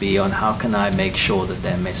needs to be on how can I make sure that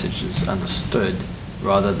their message is understood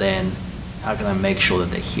rather than how can I make sure that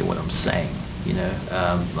they hear what I'm saying,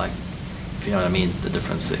 like, if you know what I mean, the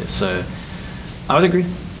difference there. So I would agree,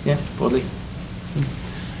 yeah, broadly.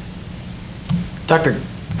 Dr.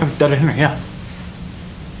 Henry, yeah.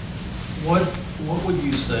 What would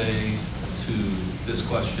you say to this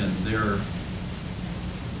question?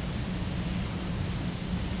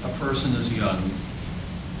 A person is young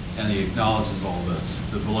and he acknowledges all this,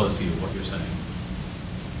 the validity of what you're saying.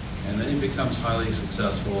 And then he becomes highly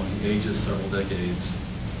successful and he ages several decades.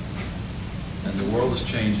 And the world is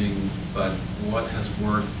changing, but what has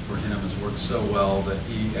worked for him has worked so well that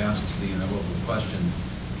he asks the inevitable question,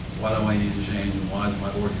 why do I need to change and why does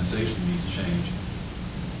my organization need to change?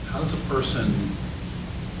 How does a person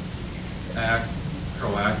act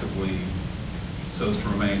proactively so as to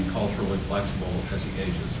remain culturally flexible as he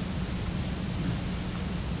ages?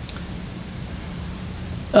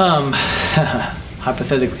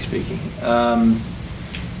 Hypothetically speaking.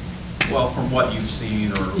 Well, from what you've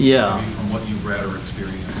seen or yeah. maybe from what you've read or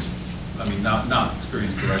experienced. I mean, not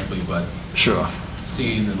experienced directly, but sure.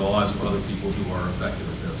 Seen in the lives of other people who are affected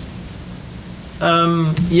with this.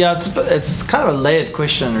 Yeah, it's kind of a layered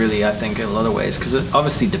question, really, I think, in a lot of ways, because it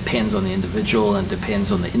obviously depends on the individual and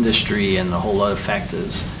depends on the industry and a whole lot of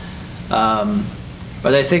factors.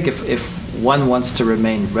 But I think if one wants to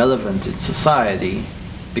remain relevant in society,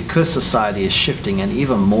 because society is shifting, and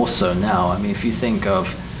even more so now, I mean, if you think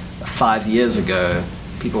of 5 years ago,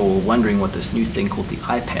 people were wondering what this new thing called the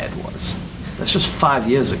iPad was. That's just 5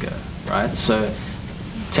 years ago, right? So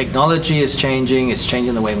technology is changing, it's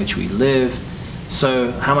changing the way in which we live.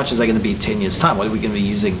 So how much is that going to be 10 years' time? What are we going to be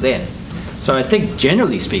using then? So I think,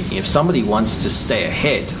 generally speaking, if somebody wants to stay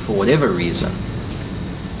ahead for whatever reason,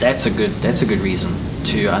 that's a good reason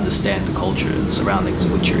to understand the culture and surroundings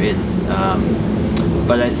of which you're in.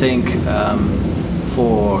 But I think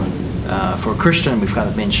for a Christian, we've kind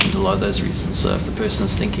of mentioned a lot of those reasons. So if the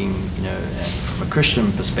person's thinking, from a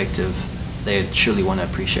Christian perspective, they surely want to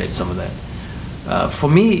appreciate some of that. For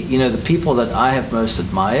me, the people that I have most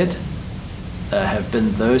admired have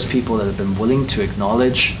been those people that have been willing to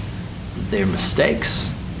acknowledge their mistakes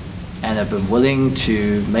and have been willing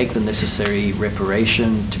to make the necessary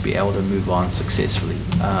reparation to be able to move on successfully.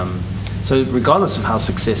 So regardless of how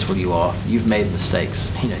successful you are, you've made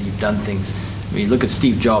mistakes. You've done things. When you look at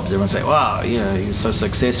Steve Jobs, everyone say, wow, he was so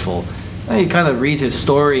successful. And you kind of read his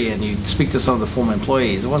story and you speak to some of the former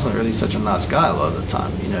employees. He wasn't really such a nice guy a lot of the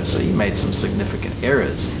time, so he made some significant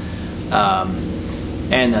errors.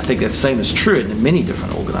 And I think that same is true in many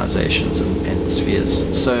different organizations and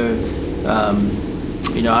spheres. So,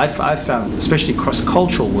 I've found, especially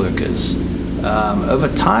cross-cultural workers, over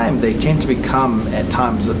time they tend to become, at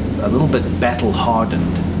times, a little bit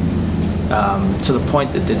battle-hardened, to the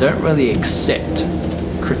point that they don't really accept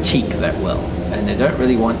critique that well, and they don't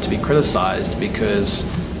really want to be criticized because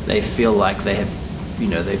they feel like they have,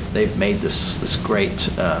 they've made this great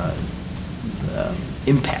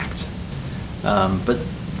impact. But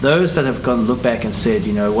those that have gone look back and said,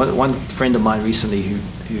 one friend of mine recently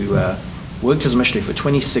who worked as a missionary for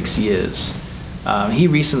 26 years, he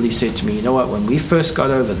recently said to me, you know what, when we first got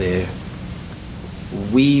over there,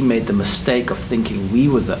 we made the mistake of thinking we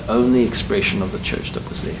were the only expression of the church that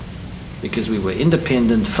was there. Because we were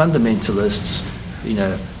independent, fundamentalists,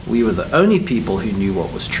 we were the only people who knew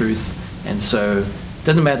what was truth, and so it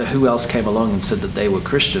didn't matter who else came along and said that they were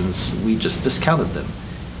Christians, we just discounted them.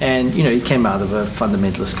 And he came out of a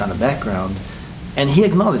fundamentalist kind of background, and he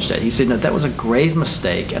acknowledged that. He said, no, that was a grave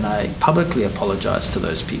mistake, and I publicly apologize to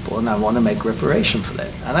those people, and I want to make reparation for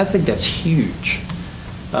that. And I think that's huge.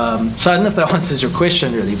 So I don't know if that answers your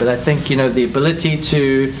question really, but I think the ability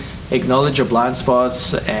to acknowledge your blind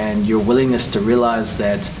spots and your willingness to realize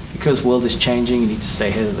that because the world is changing, you need to stay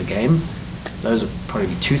ahead of the game. Those would probably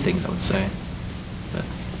be two things I would say. That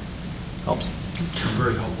helps.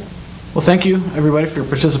 Very helpful. Well, thank you, everybody, for your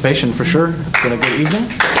participation, for sure. It's been a good evening.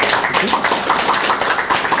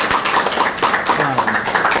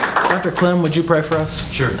 Dr. Clem, would you pray for us?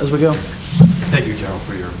 Sure. As we go? Thank you, Darryl,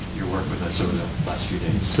 for your work with us over the last few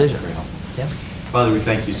days. Pleasure. Very helpful. Yeah. Father, we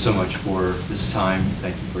thank you so much for this time.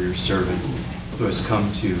 Thank you for your servant who has come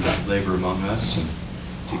to labor among us and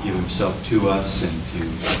to give himself to us and to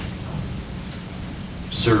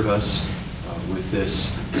serve us with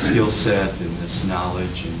this skill set and this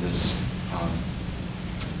knowledge and this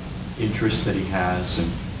interest that he has.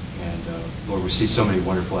 And Lord, we see so many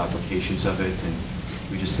wonderful applications of it, and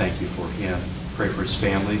we just thank you for him. Pray for his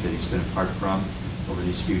family that he's been apart from over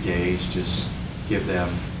these few days. Just give them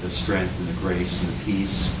the strength and the grace and the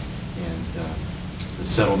peace and the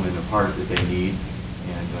settlement of heart that they need,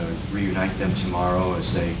 and reunite them tomorrow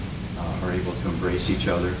as they are able to embrace each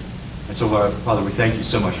other. And so, Father, we thank you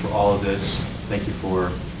so much for all of this. Thank you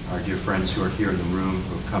for our dear friends who are here in the room,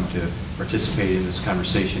 who have come to participate in this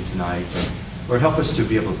conversation tonight. And Lord, help us to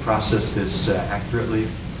be able to process this accurately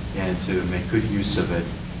and to make good use of it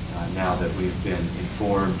now that we've been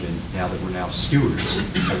informed and now that we're now stewards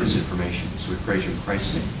of this information. So we praise you in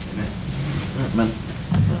Christ's name. Amen. Amen.